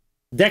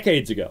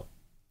decades ago.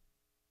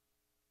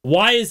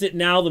 Why is it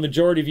now the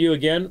majority view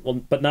again, well,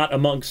 but not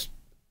amongst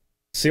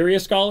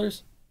serious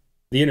scholars?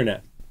 The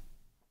internet.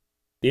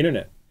 The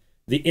internet.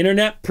 The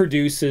internet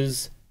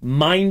produces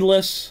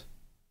mindless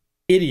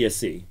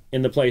idiocy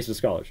in the place of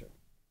scholarship.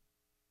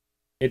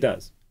 It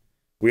does.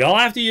 We all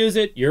have to use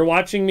it. You're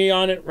watching me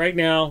on it right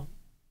now.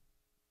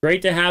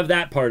 Great to have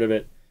that part of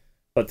it.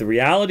 But the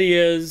reality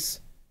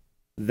is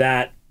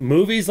that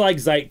movies like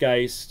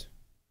Zeitgeist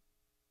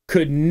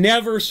could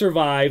never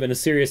survive in a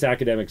serious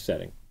academic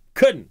setting.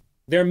 Couldn't.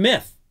 They're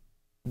myth.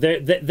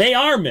 They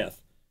are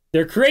myth.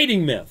 They're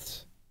creating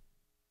myths.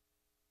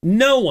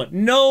 No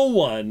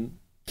one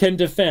can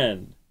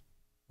defend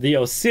the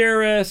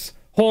Osiris,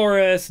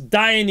 Horus,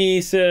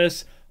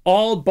 Dionysus,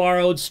 all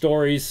borrowed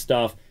stories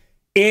stuff.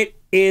 It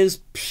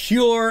is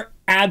pure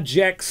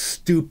abject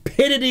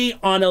stupidity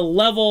on a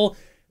level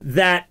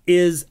that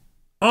is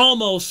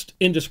almost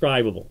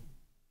indescribable.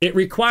 It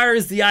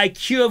requires the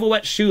IQ of a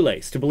wet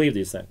shoelace to believe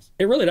these things.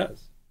 It really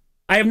does.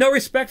 I have no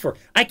respect for it.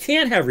 I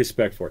can't have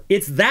respect for it.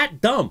 It's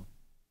that dumb.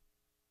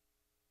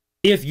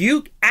 If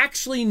you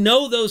actually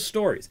know those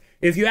stories,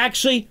 if you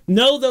actually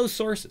know those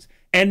sources,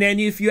 and then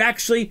if you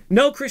actually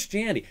know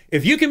Christianity,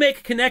 if you can make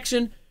a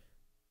connection,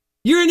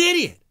 you're an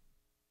idiot.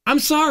 I'm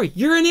sorry,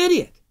 you're an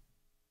idiot.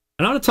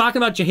 And I'm not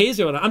talking about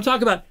Jahaziel. I'm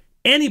talking about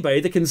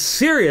anybody that can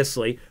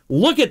seriously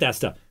look at that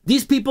stuff.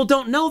 These people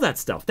don't know that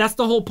stuff. That's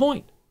the whole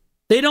point.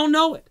 They don't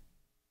know it.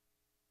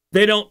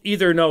 They don't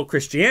either know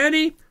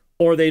Christianity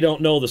or they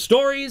don't know the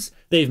stories.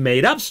 They've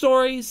made up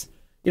stories.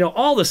 You know,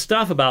 all the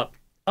stuff about,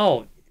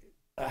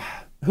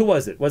 who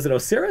was it? Was it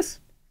Osiris?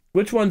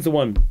 Which one's the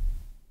one?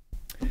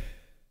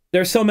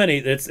 There's so many,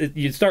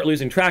 you'd start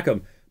losing track of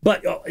them.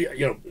 But,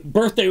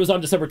 birthday was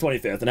on December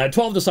 25th and had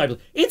 12 disciples.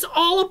 It's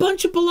all a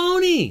bunch of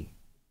baloney.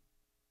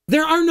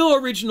 There are no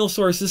original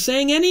sources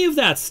saying any of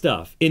that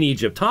stuff. In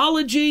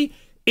Egyptology,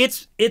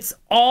 it's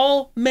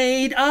all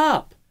made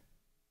up.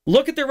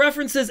 Look at the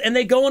references and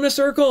they go in a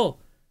circle.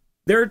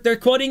 They're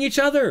quoting each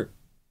other.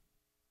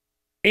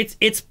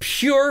 It's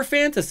pure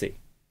fantasy.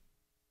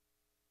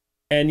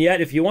 And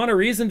yet, if you want a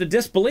reason to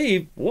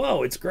disbelieve,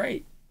 whoa, it's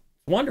great.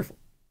 It's wonderful.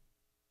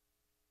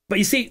 But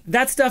you see,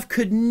 that stuff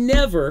could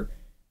never,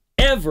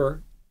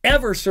 ever,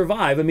 ever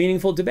survive a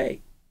meaningful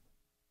debate.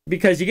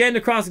 Because you get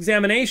into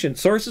cross-examination.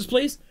 Sources,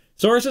 please.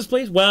 Sources,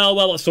 please.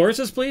 Well.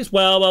 Sources, please.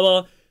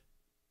 Well.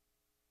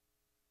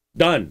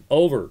 Done.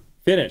 Over.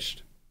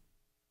 Finished.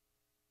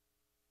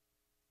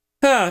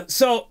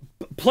 So,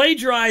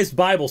 plagiarized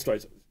Bible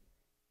stories.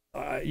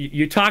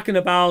 You're talking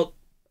about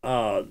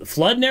the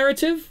flood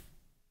narrative?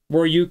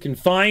 Where you can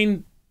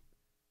find,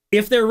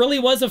 if there really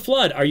was a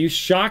flood, are you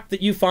shocked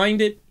that you find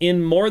it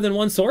in more than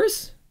one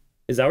source?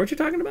 Is that what you're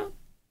talking about?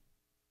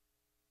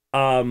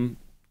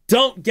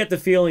 Don't get the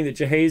feeling that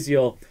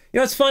Jahaziel,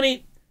 it's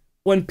funny,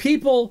 when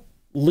people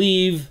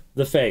leave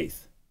the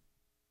faith,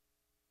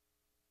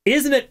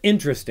 isn't it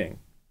interesting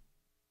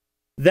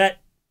that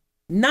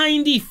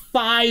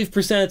 95%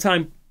 of the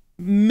time,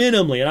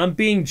 minimally, and I'm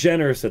being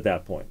generous at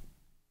that point,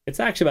 it's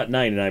actually about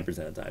 99%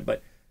 of the time,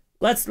 but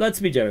let's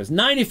be generous.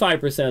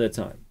 95% of the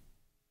time,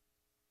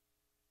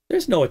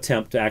 there's no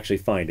attempt to actually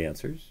find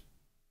answers.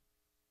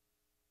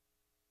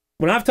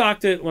 When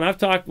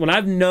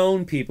I've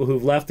known people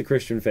who've left the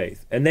Christian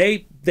faith, and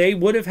they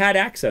would have had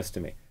access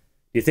to me. Do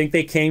you think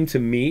they came to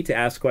me to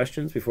ask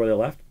questions before they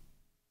left? Of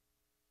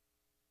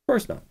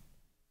course not,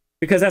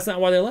 because that's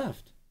not why they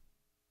left.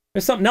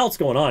 There's something else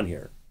going on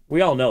here.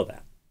 We all know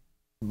that.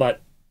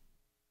 But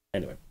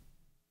anyway.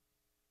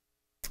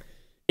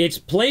 It's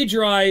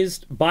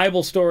plagiarized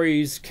Bible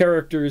stories,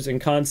 characters, and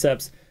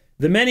concepts,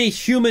 the many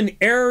human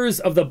errors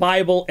of the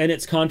Bible and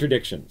its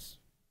contradictions.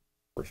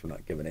 Of course, we're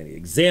not given any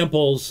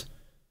examples,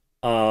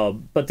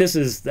 but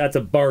that's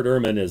a Bart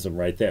Ehrmanism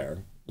right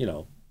there.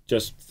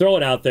 Just throw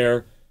it out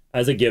there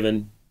as a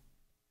given.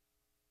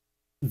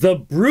 The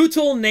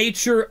brutal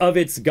nature of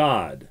its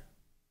God.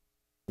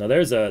 Now,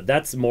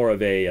 that's more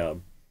of a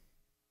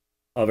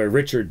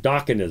Richard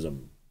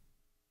Dawkinsism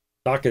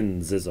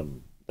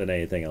than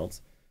anything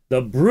else.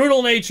 The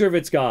brutal nature of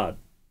its God.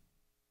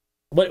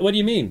 What do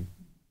you mean,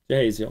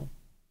 Jahaziel?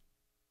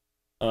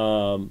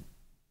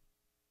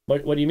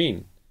 What do you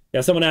mean?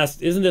 Yeah, someone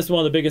asked, isn't this one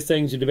of the biggest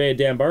things you debated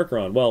Dan Barker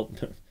on? Well,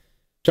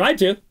 tried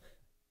to.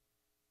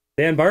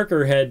 Dan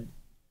Barker had,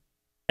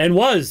 and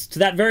was to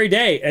that very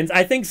day, and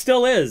I think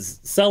still is,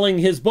 selling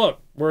his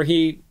book where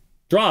he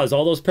draws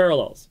all those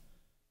parallels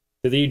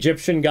to the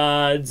Egyptian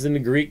gods and the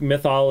Greek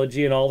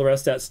mythology and all the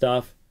rest of that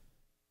stuff.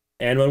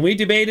 And when we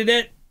debated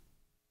it,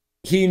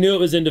 he knew it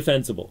was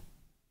indefensible.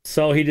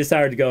 So he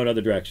decided to go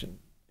another direction.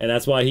 And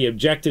that's why he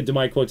objected to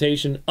my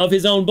quotation of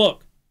his own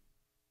book.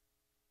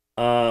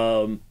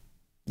 That's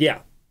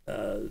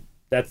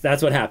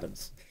what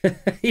happens.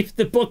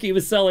 The book he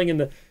was selling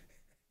in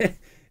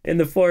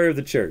the foyer of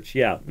the church.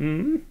 Yeah.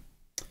 Mm-hmm.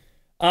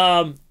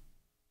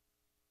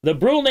 The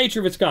brutal nature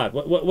of its God.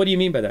 What do you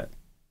mean by that?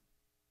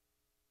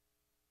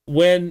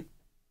 When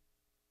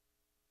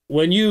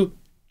you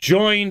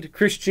joined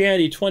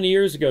Christianity 20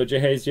 years ago,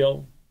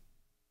 Jahaziel,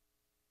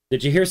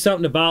 did you hear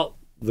something about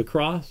the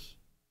cross?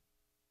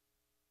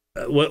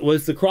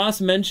 Was the cross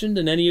mentioned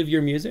in any of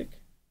your music?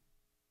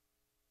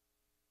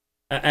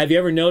 Have you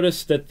ever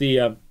noticed that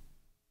the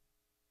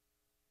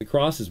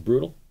cross is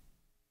brutal?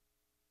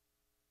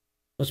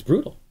 It's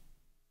brutal.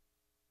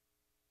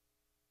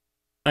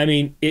 I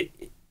mean,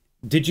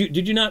 did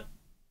you not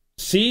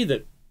see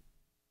that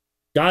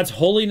God's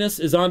holiness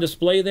is on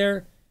display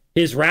there?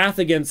 His wrath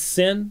against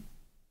sin?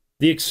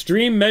 The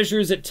extreme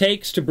measures it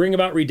takes to bring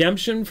about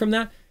redemption from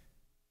that?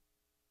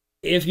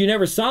 If you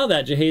never saw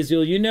that,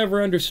 Jahaziel, you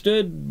never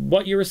understood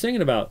what you were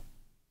singing about,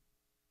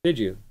 did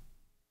you?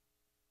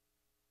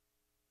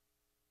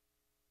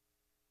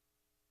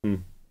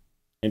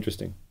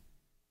 Interesting.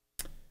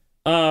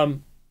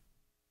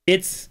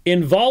 Its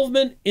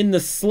involvement in the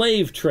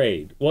slave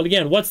trade. Well,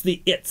 again, what's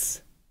the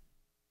its?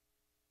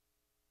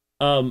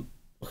 Who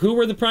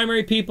were the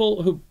primary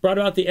people who brought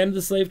about the end of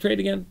the slave trade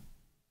again?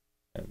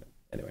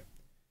 Anyway.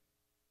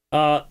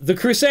 The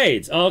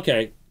Crusades. Oh,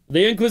 okay.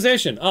 The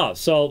Inquisition. Oh,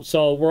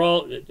 so we're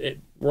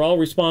all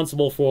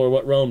responsible for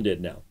what Rome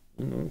did now.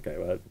 Okay.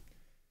 Well,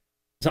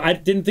 so I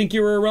didn't think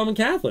you were a Roman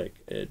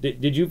Catholic.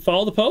 Did you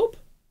follow the Pope?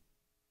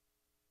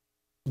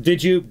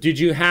 Did you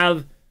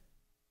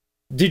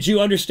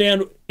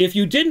understand, if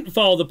you didn't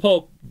follow the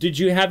Pope, did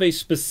you have a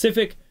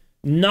specific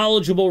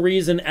knowledgeable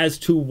reason as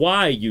to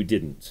why you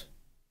didn't?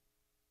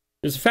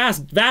 There's a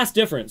vast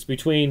difference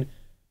between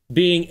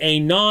being a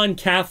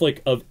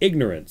non-Catholic of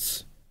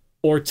ignorance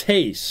or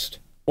taste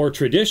or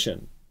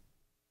tradition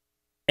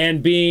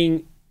and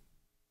being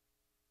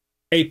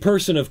a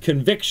person of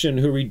conviction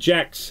who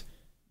rejects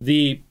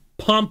the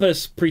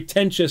pompous,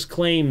 pretentious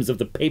claims of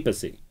the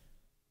papacy.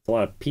 There's a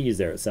lot of P's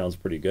there. It sounds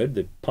pretty good.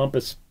 The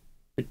pompous,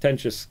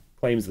 pretentious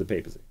claims of the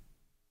papacy.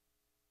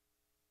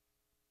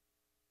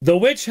 The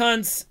witch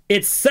hunts,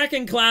 its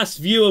second-class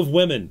view of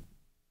women.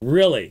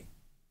 Really,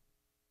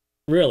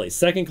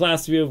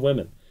 second-class view of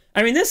women.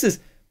 I mean, this is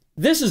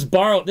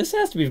borrowed. This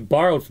has to be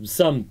borrowed from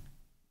some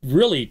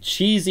really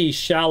cheesy,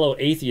 shallow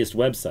atheist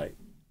website.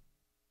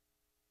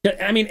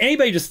 I mean,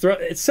 anybody just throw.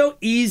 It's so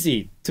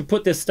easy to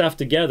put this stuff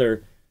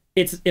together.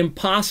 It's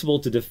impossible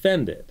to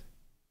defend it.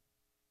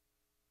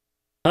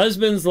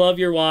 Husbands, love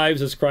your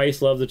wives as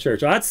Christ loved the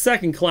church. Oh, that's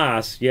second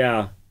class,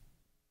 yeah.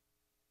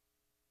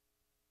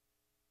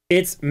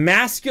 It's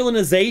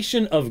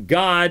masculinization of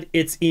God.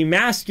 It's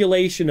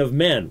emasculation of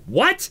men.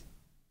 What?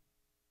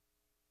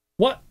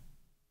 What?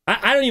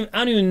 I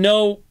don't even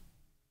know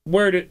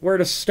where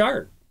to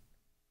start.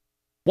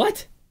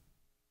 What?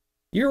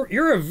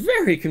 You're a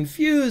very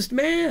confused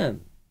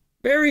man.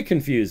 Very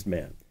confused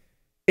man.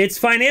 It's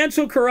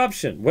financial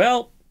corruption.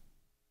 Well,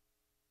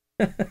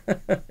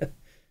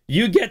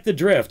 you get the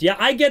drift. Yeah,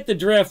 I get the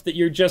drift that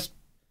you're just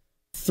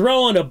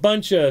throwing a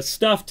bunch of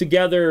stuff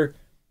together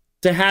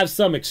to have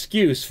some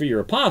excuse for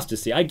your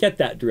apostasy. I get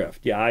that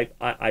drift. Yeah,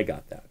 I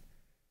got that.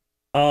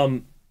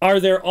 Are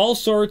there all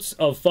sorts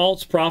of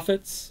false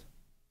prophets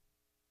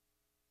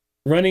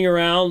running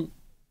around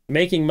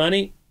making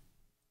money?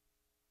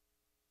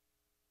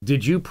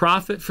 Did you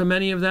profit from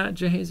any of that,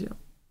 Jahaziel?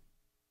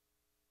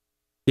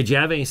 Did you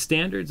have any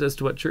standards as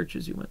to what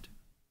churches you went to?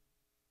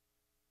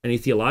 Any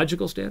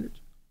theological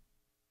standards?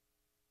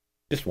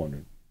 Just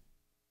wondering.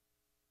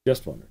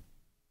 Just wondering.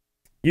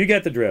 You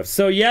get the drift.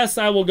 So yes,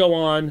 I will go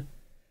on,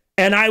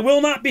 and I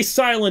will not be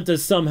silent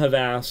as some have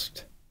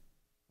asked.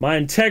 My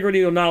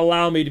integrity will not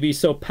allow me to be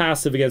so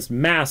passive against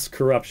mass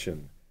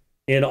corruption.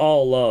 In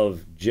all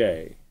love,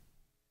 Jay.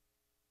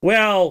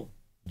 Well,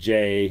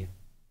 Jay,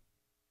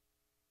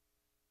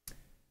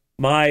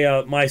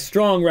 my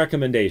strong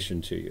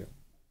recommendation to you,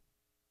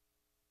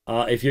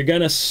 if you're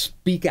going to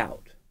speak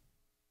out,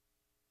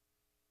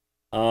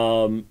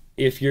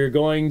 if you're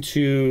going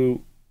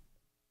to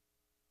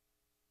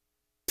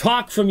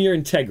talk from your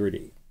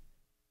integrity,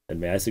 and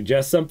may I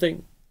suggest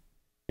something?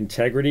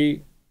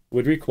 Integrity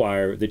would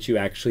require that you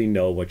actually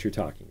know what you're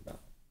talking about.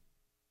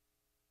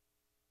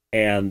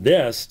 And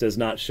this does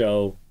not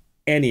show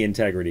any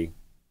integrity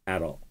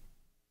at all.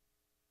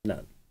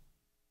 None.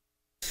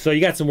 So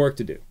you got some work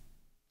to do.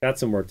 Got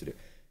some work to do.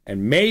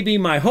 And maybe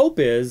my hope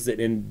is that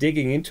in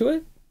digging into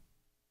it,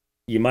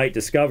 you might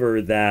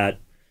discover that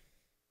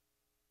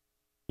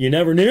you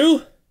never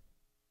knew,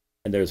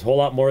 and there's a whole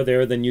lot more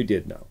there than you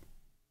did know.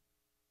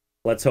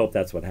 Let's hope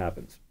that's what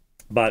happens.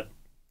 But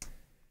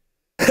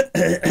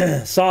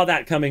saw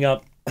that coming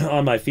up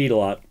on my feed a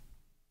lot.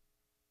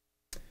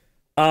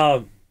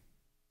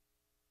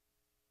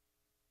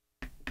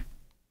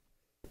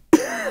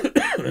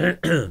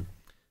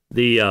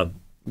 The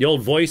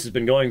old voice has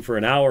been going for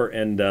an hour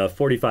and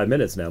 45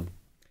 minutes now,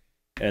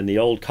 and the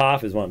old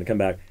cough is wanting to come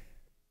back.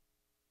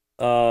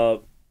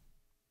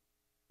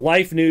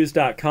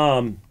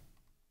 Lifenews.com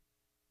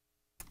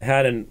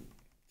had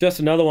just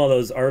another one of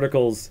those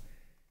articles.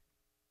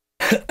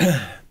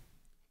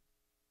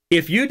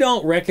 If you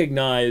don't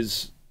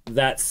recognize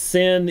that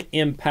sin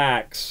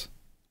impacts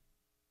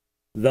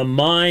the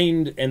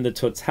mind and the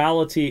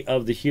totality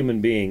of the human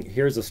being,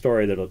 here's a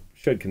story that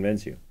should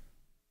convince you.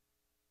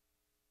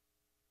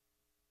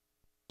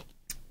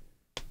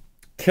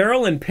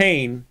 Carolyn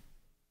Payne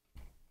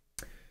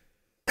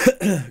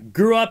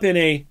grew up in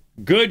a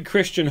good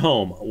Christian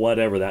home,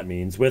 whatever that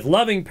means, with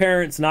loving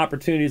parents and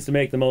opportunities to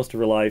make the most of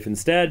her life.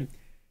 Instead,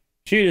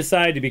 she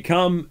decided to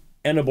become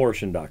an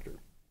abortion doctor.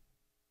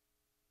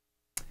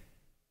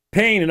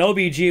 Payne, an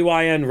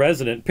OBGYN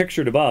resident,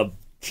 pictured above,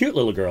 cute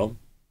little girl.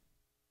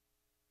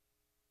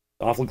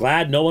 Awful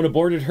glad no one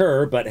aborted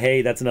her, but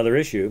hey, that's another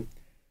issue.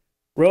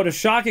 Wrote a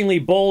shockingly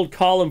bold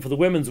column for the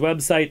women's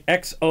website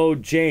XO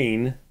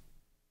Jane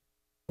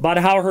about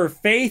how her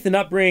faith and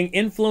upbringing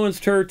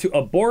influenced her to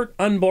abort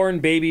unborn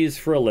babies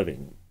for a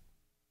living.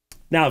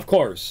 Now, of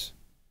course,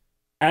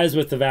 as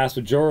with the vast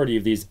majority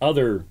of these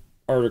other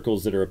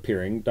articles that are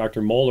appearing,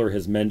 Dr. Moeller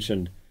has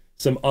mentioned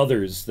some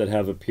others that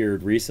have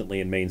appeared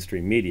recently in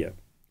mainstream media.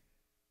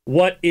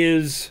 What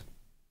is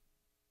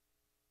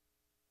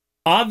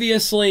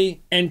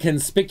obviously and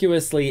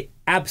conspicuously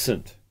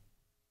absent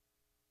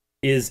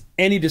is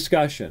any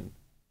discussion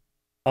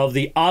of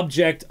the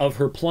object of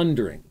her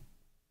plundering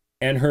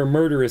and her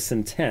murderous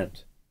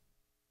intent,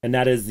 and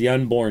that is the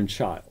unborn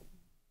child.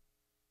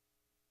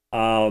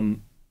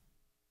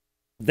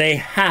 They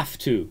have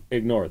to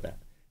ignore that.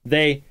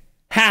 They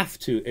have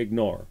to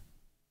ignore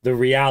the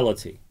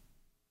reality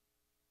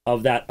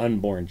of that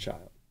unborn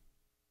child.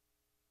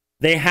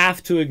 They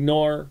have to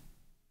ignore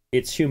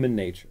its human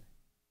nature.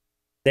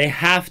 They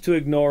have to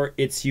ignore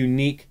its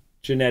unique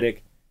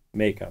genetic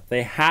makeup.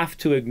 They have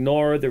to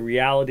ignore the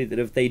reality that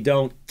if they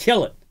don't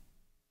kill it,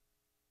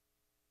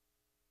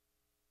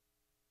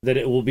 that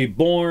it will be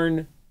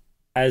born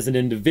as an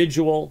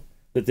individual,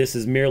 that this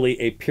is merely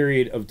a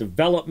period of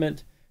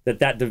development, that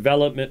that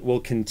development will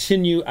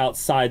continue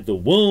outside the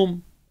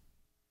womb,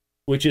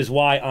 which is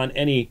why on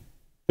any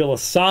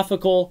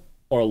philosophical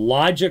or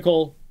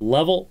logical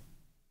level,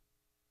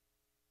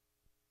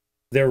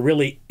 there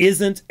really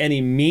isn't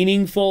any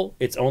meaningful,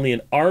 it's only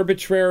an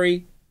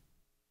arbitrary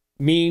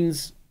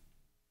means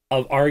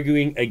of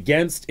arguing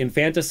against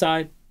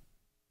infanticide,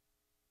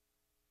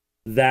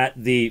 that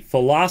the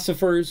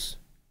philosophers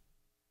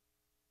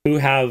who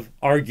have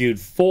argued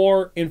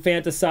for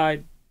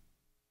infanticide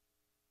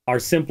are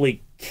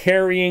simply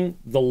carrying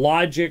the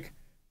logic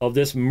of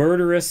this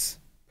murderous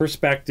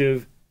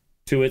perspective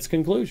to its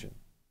conclusion.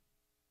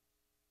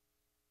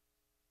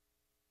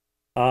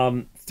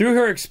 Through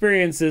her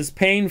experiences,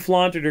 Payne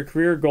flaunted her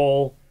career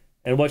goal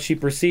and what she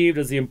perceived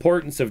as the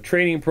importance of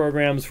training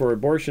programs for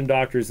abortion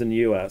doctors in the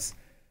U.S.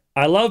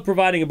 I love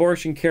providing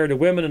abortion care to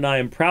women, and I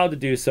am proud to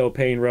do so,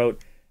 Payne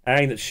wrote,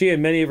 adding that she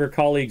and many of her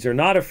colleagues are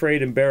not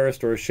afraid,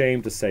 embarrassed, or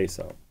ashamed to say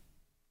so.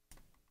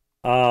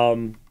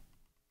 Now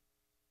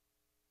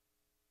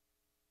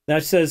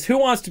it says, who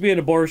wants to be an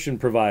abortion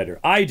provider?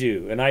 I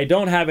do, and I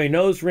don't have a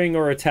nose ring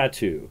or a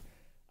tattoo.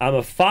 I'm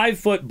a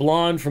 5-foot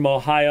blonde from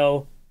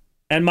Ohio,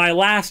 and my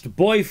last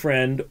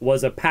boyfriend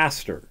was a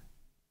pastor.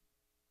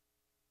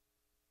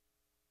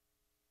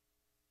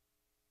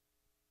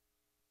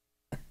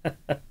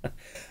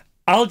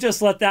 I'll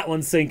just let that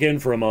one sink in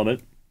for a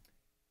moment.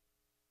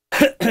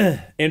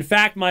 In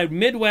fact, my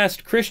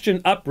Midwest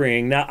Christian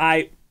upbringing, now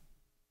I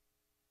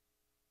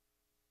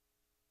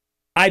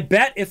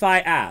bet if I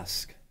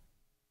ask,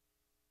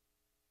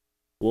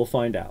 we'll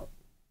find out.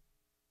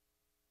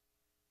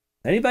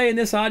 Anybody in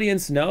this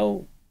audience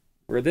know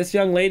where this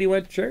young lady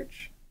went to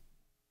church?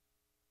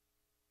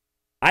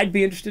 I'd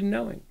be interested in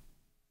knowing.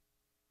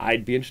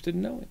 I'd be interested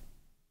in knowing.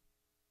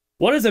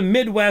 What is a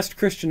Midwest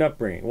Christian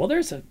upbringing? Well,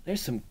 there's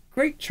some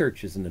great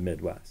churches in the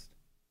Midwest.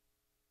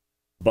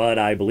 But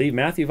I believe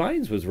Matthew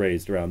Vines was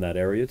raised around that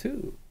area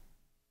too.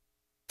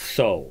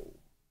 So,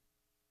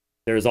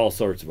 there's all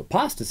sorts of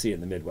apostasy in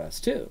the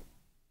Midwest too.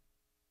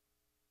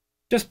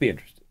 Just be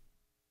interested.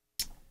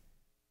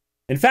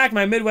 In fact,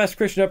 my Midwest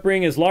Christian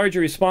upbringing is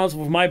largely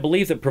responsible for my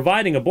belief that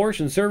providing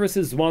abortion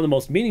services is one of the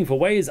most meaningful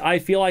ways I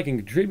feel I can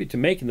contribute to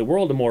making the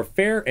world a more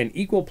fair and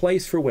equal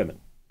place for women.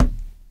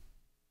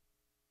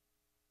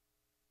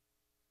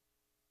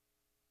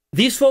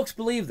 These folks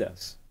believe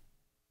this.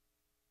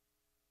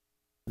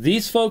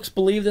 These folks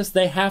believe this.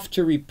 They have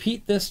to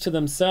repeat this to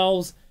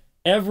themselves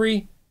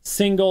every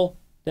single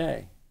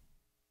day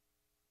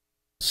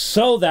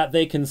so that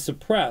they can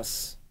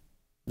suppress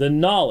the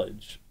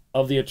knowledge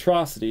of the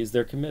atrocities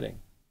they're committing.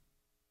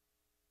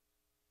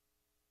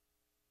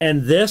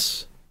 And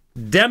this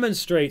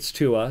demonstrates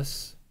to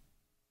us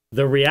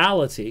the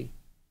reality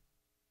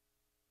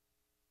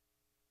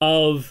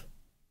of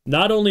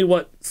not only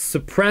what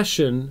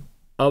suppression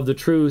of the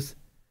truth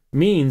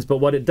means, but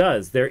what it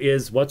does. There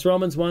is, what's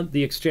Romans 1?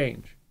 The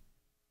exchange.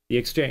 The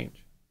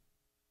exchange.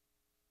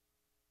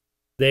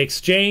 They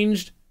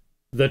exchanged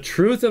the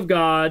truth of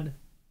God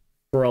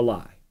for a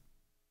lie.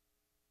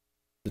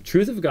 The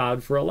truth of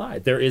God for a lie.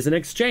 There is an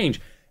exchange,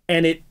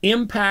 and it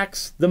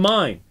impacts the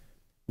mind.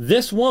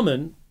 This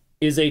woman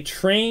is a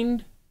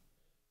trained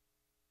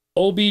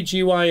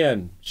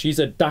OBGYN. She's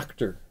a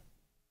doctor.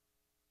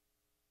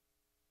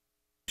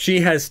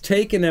 She has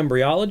taken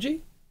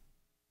embryology.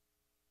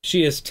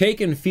 She has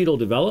taken fetal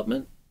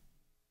development.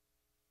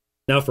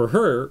 Now, for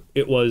her,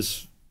 it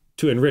was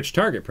to enrich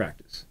target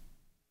practice.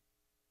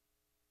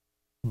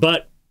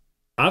 But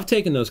I've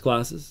taken those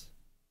classes.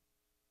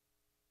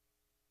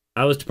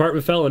 I was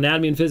Department Fellow in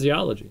Anatomy and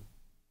Physiology.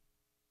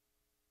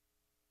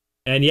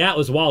 And yeah, it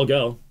was a while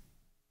ago.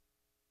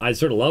 I'd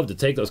sort of love to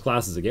take those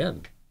classes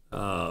again.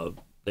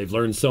 They've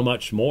learned so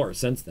much more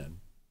since then.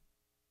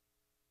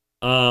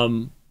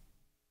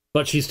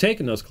 But she's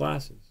taken those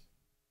classes.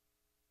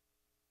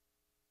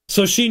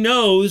 So she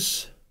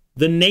knows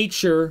the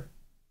nature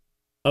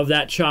of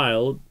that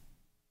child.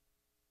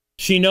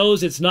 She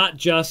knows it's not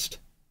just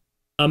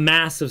a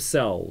mass of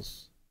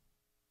cells.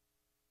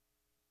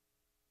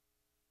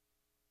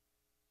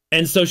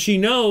 And so she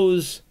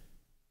knows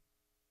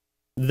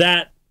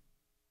that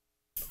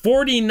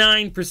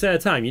 49%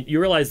 of the time, you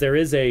realize there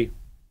is a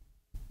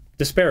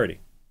disparity.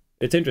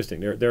 It's interesting.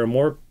 There are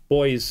more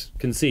boys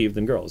conceived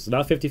than girls. It's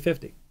not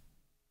 50-50.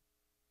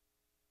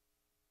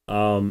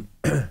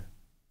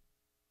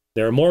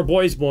 There are more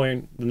boys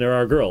born than there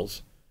are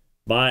girls.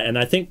 And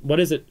I think, what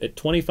is it, at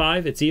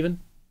 25, it's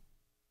even?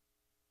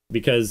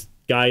 Because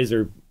guys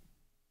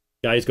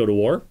go to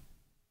war,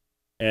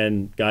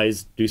 and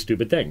guys do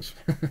stupid things.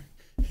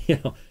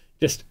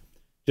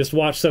 Just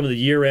watch some of the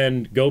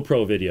year-end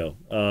GoPro video,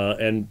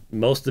 and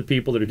most of the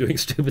people that are doing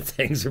stupid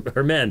things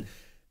are men,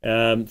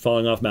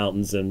 falling off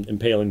mountains and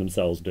impaling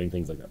themselves, doing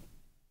things like that.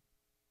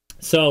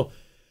 So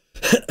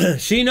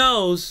she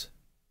knows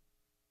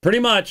pretty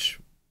much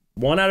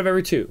 1 out of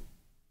every 2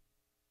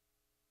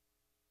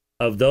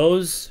 of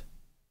those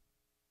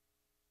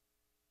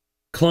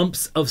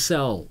clumps of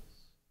cells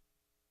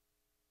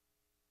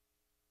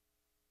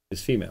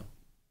is female.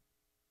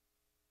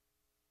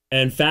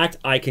 In fact,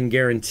 I can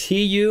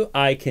guarantee you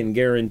that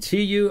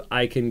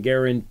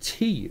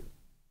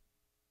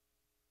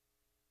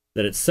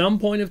at some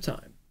point of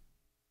time,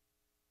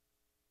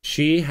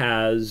 she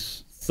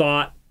has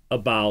thought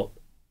about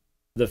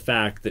the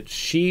fact that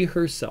she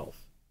herself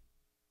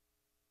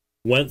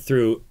went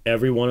through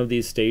every one of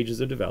these stages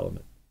of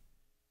development,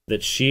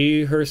 that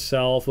she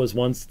herself was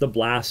once the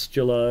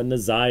blastula and the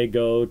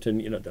zygote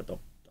and the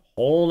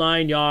whole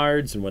 9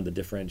 yards, and when the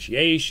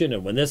differentiation,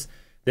 and when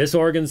this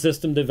organ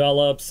system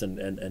develops,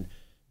 and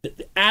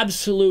the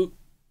absolute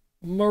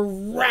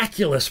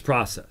miraculous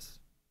process.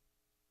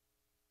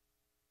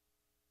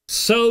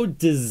 So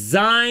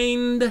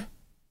designed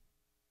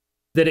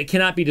that it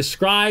cannot be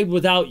described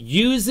without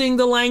using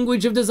the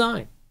language of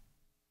design.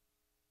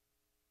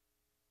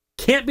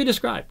 Can't be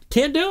described.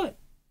 Can't do it.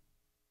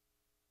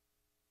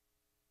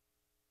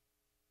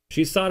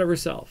 She thought of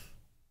herself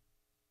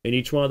in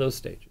each one of those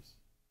stages.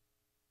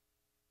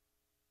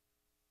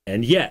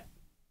 And yet,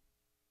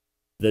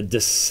 the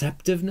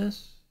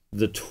deceptiveness,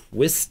 the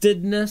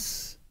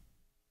twistedness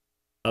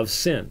of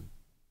sin,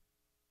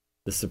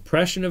 the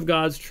suppression of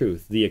God's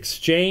truth, the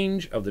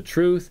exchange of the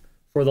truth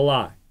for the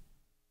lie,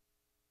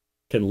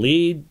 can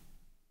lead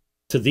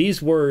to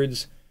these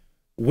words,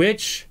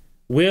 which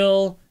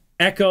will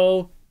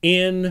echo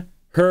in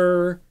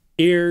her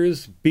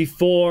ears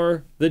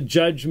before the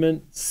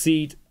judgment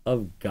seat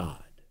of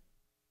God,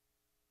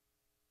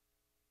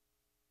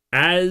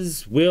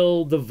 as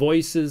will the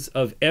voices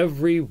of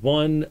every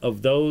one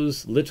of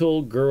those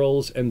little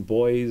girls and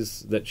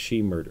boys that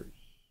she murders.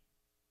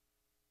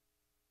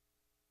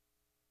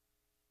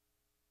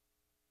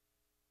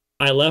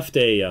 I left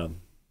a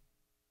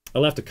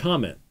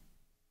comment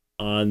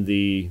on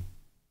the,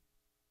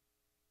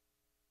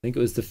 I think it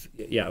was the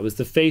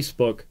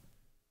Facebook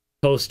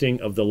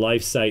posting of the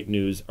LifeSite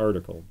News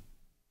article.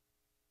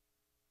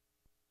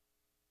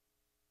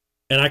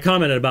 And I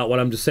commented about what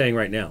I'm just saying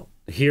right now.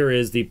 Here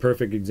is the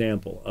perfect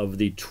example of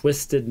the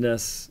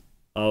twistedness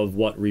of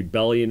what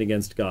rebellion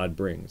against God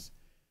brings.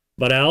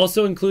 But I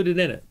also included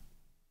in it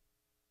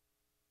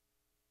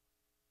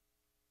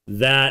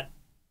that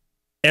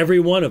every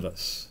one of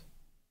us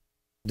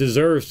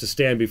deserves to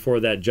stand before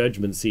that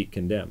judgment seat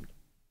condemned.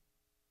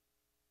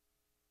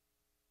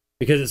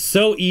 Because it's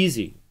so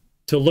easy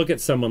to look at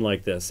someone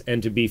like this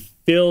and to be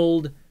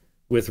filled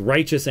with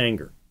righteous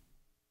anger.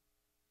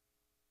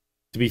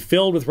 To be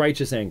filled with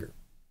righteous anger.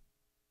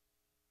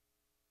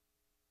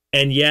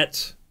 And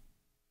yet,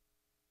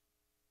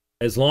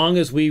 as long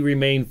as we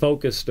remain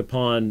focused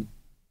upon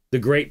the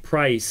great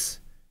price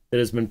that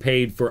has been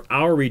paid for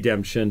our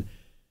redemption,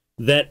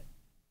 that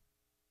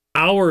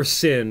our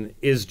sin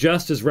is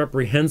just as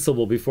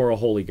reprehensible before a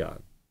holy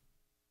God.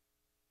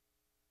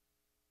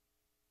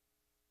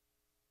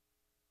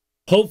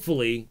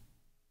 Hopefully,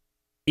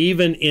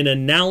 even in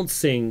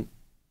announcing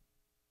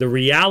the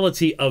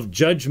reality of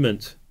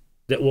judgment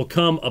that will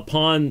come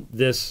upon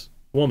this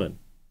woman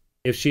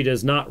if she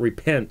does not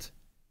repent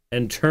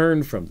and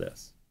turn from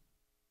this.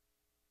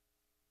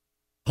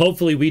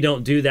 Hopefully we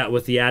don't do that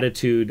with the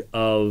attitude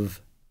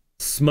of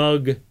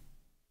smug,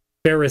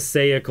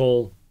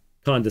 pharisaical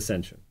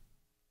condescension.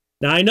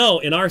 Now I know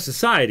in our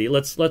society,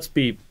 let's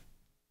be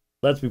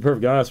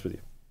perfectly honest with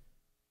you.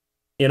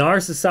 In our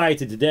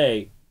society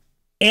today,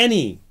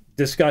 any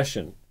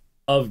discussion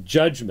of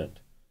judgment,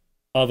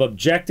 of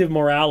objective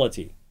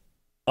morality,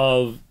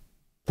 of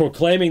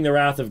proclaiming the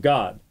wrath of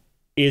God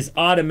is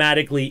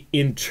automatically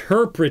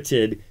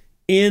interpreted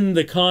in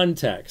the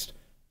context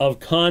of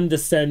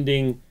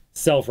condescending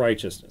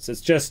self-righteousness.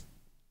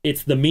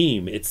 It's the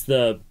meme. It's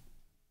the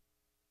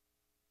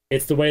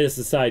way the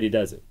society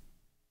does it.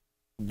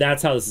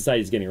 That's how the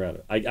society is getting around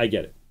it. I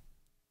get it.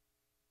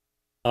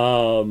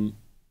 But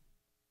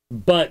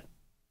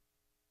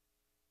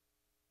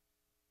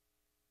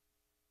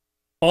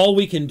all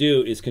we can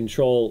do is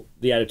control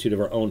the attitude of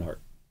our own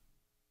heart.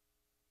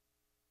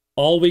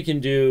 All we can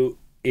do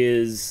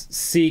is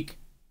seek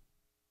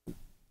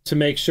to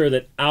make sure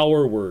that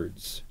our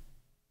words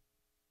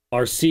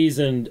are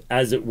seasoned,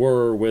 as it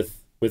were,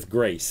 with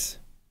grace,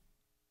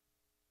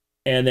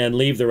 and then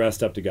leave the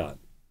rest up to God.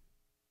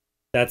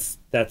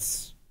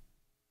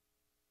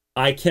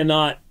 I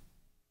cannot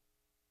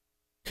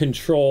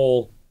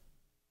control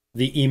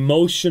the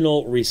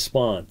emotional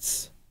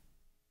response.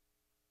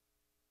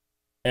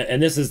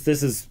 And this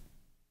is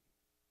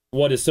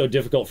what is so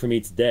difficult for me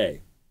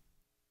today.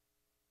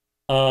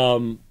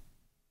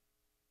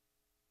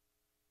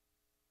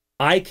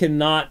 I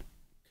cannot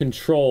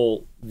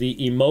control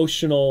the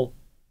emotional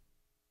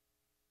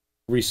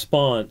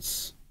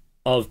response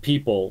of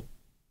people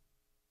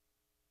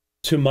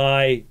to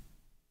my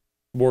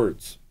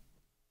words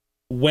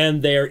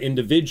when they're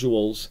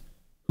individuals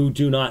who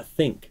do not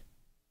think,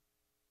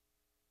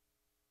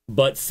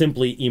 but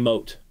simply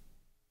emote.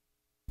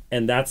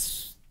 And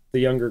that's the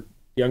younger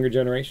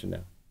generation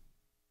now.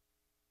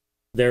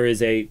 There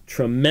is a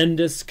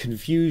tremendous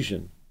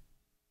confusion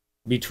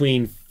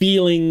between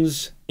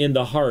feelings in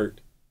the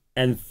heart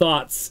and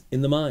thoughts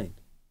in the mind.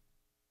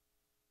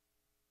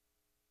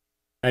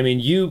 I mean,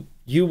 you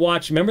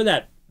watch, remember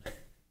that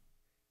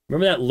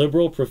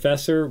liberal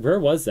professor? Where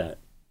was that?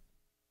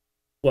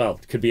 Well,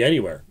 it could be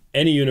anywhere,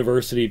 any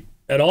university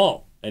at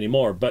all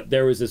anymore. But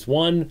there was this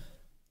one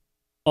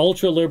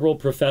ultra-liberal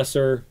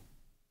professor,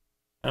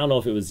 I don't know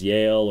if it was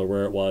Yale or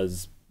where it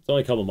was. It's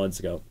only a couple months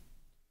ago.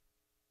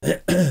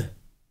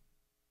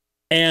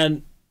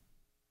 And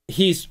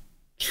he's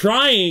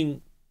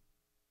trying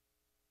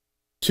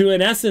to,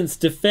 in essence,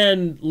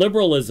 defend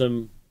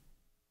liberalism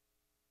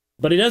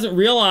But he doesn't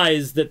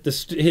realize that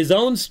his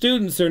own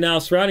students who are now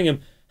surrounding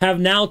him have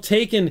now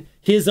taken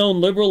his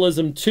own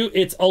liberalism to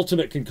its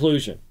ultimate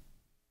conclusion,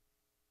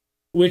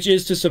 which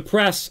is to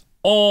suppress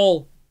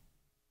all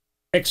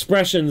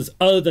expressions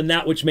other than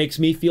that which makes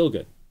me feel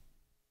good.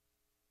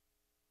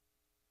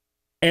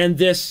 And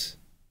this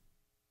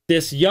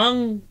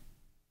young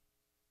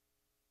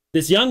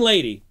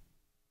lady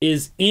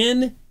is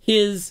in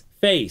his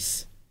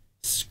face,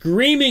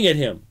 screaming at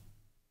him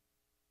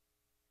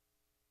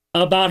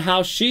about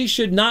how she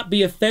should not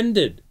be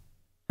offended,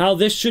 how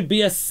this should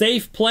be a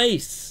safe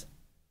place.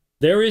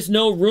 There is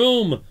no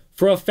room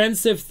for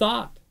offensive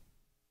thought.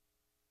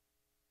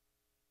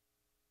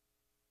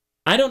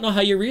 I don't know how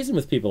you reason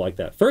with people like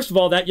that. First of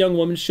all, that young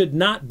woman should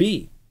not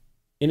be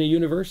in a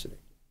university.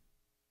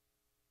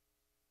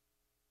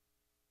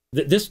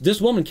 This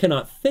woman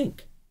cannot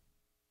think.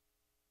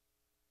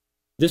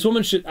 This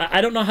woman should... I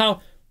don't know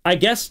how... I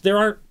guess there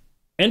aren't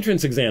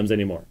entrance exams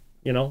anymore.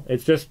 You know,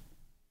 it's just...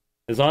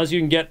 As long as you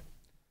can get,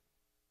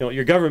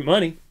 your government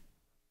money,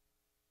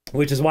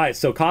 which is why it's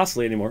so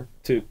costly anymore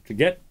to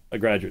get a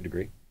graduate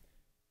degree.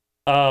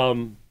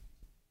 But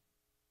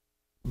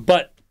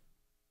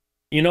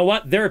you know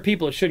what? There are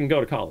people that shouldn't go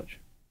to college.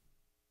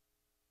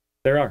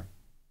 There are.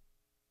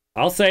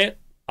 I'll say it.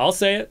 I'll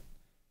say it.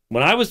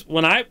 When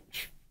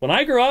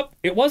I grew up,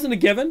 it wasn't a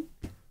given.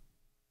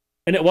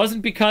 And it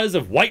wasn't because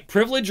of white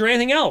privilege or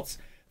anything else.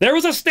 There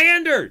was a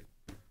standard.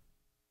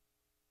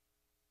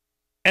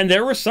 And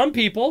there were some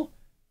people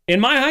in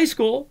my high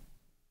school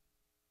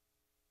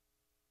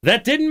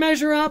that didn't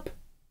measure up.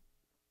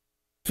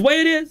 It's the way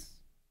it is.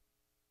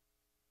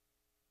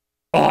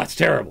 Oh, it's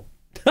terrible.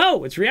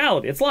 No, it's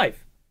reality. It's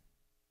life.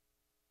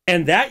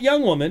 And that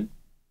young woman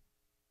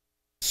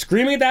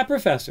screaming at that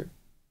professor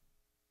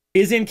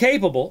is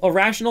incapable of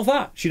rational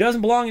thought. She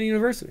doesn't belong in a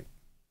university.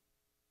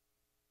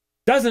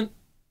 Doesn't.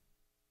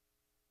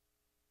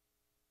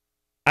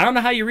 I don't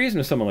know how you reason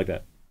with someone like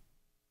that.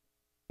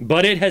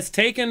 But it has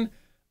taken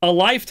a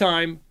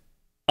lifetime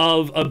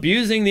of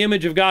abusing the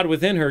image of God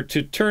within her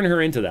to turn her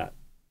into that.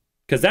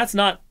 Because that's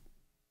not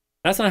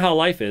how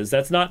life is.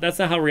 That's not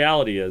how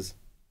reality is.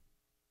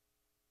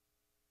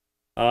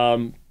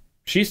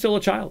 She's still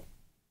a child.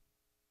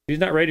 She's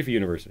not ready for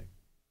university.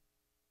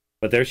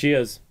 But there she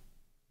is.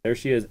 There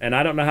she is. And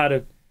I don't know how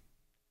to...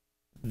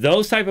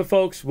 Those type of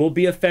folks will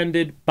be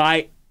offended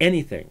by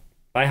anything.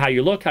 By how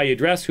you look, how you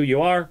dress, who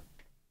you are.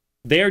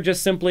 They are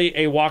just simply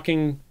a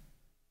walking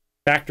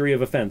factory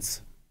of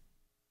offense.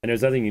 And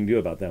there's nothing you can do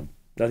about them.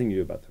 Nothing you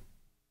can do about them.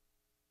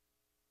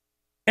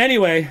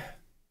 Anyway.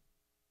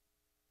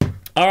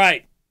 All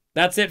right.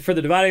 That's it for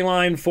the dividing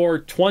line for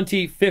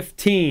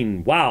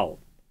 2015. Wow.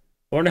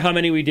 I wonder how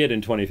many we did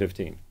in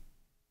 2015.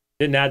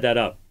 Didn't add that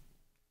up.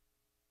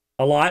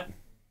 A lot.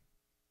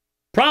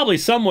 Probably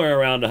somewhere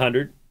around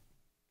 100,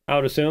 I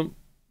would assume.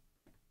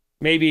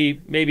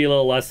 Maybe a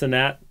little less than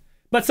that.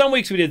 But some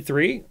weeks we did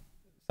 3.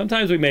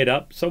 Sometimes we made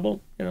up.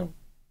 So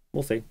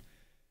we'll see.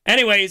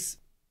 Anyways,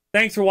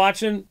 thanks for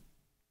watching.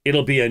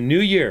 It'll be a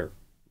new year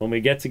when we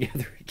get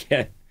together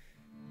again.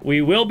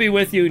 We will be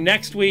with you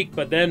next week,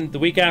 but then the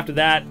week after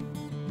that,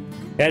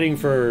 heading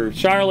for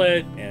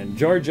Charlotte and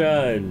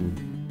Georgia, and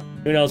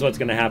who knows what's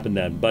going to happen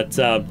then. But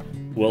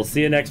we'll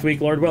see you next week,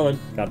 Lord willing.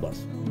 God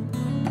bless.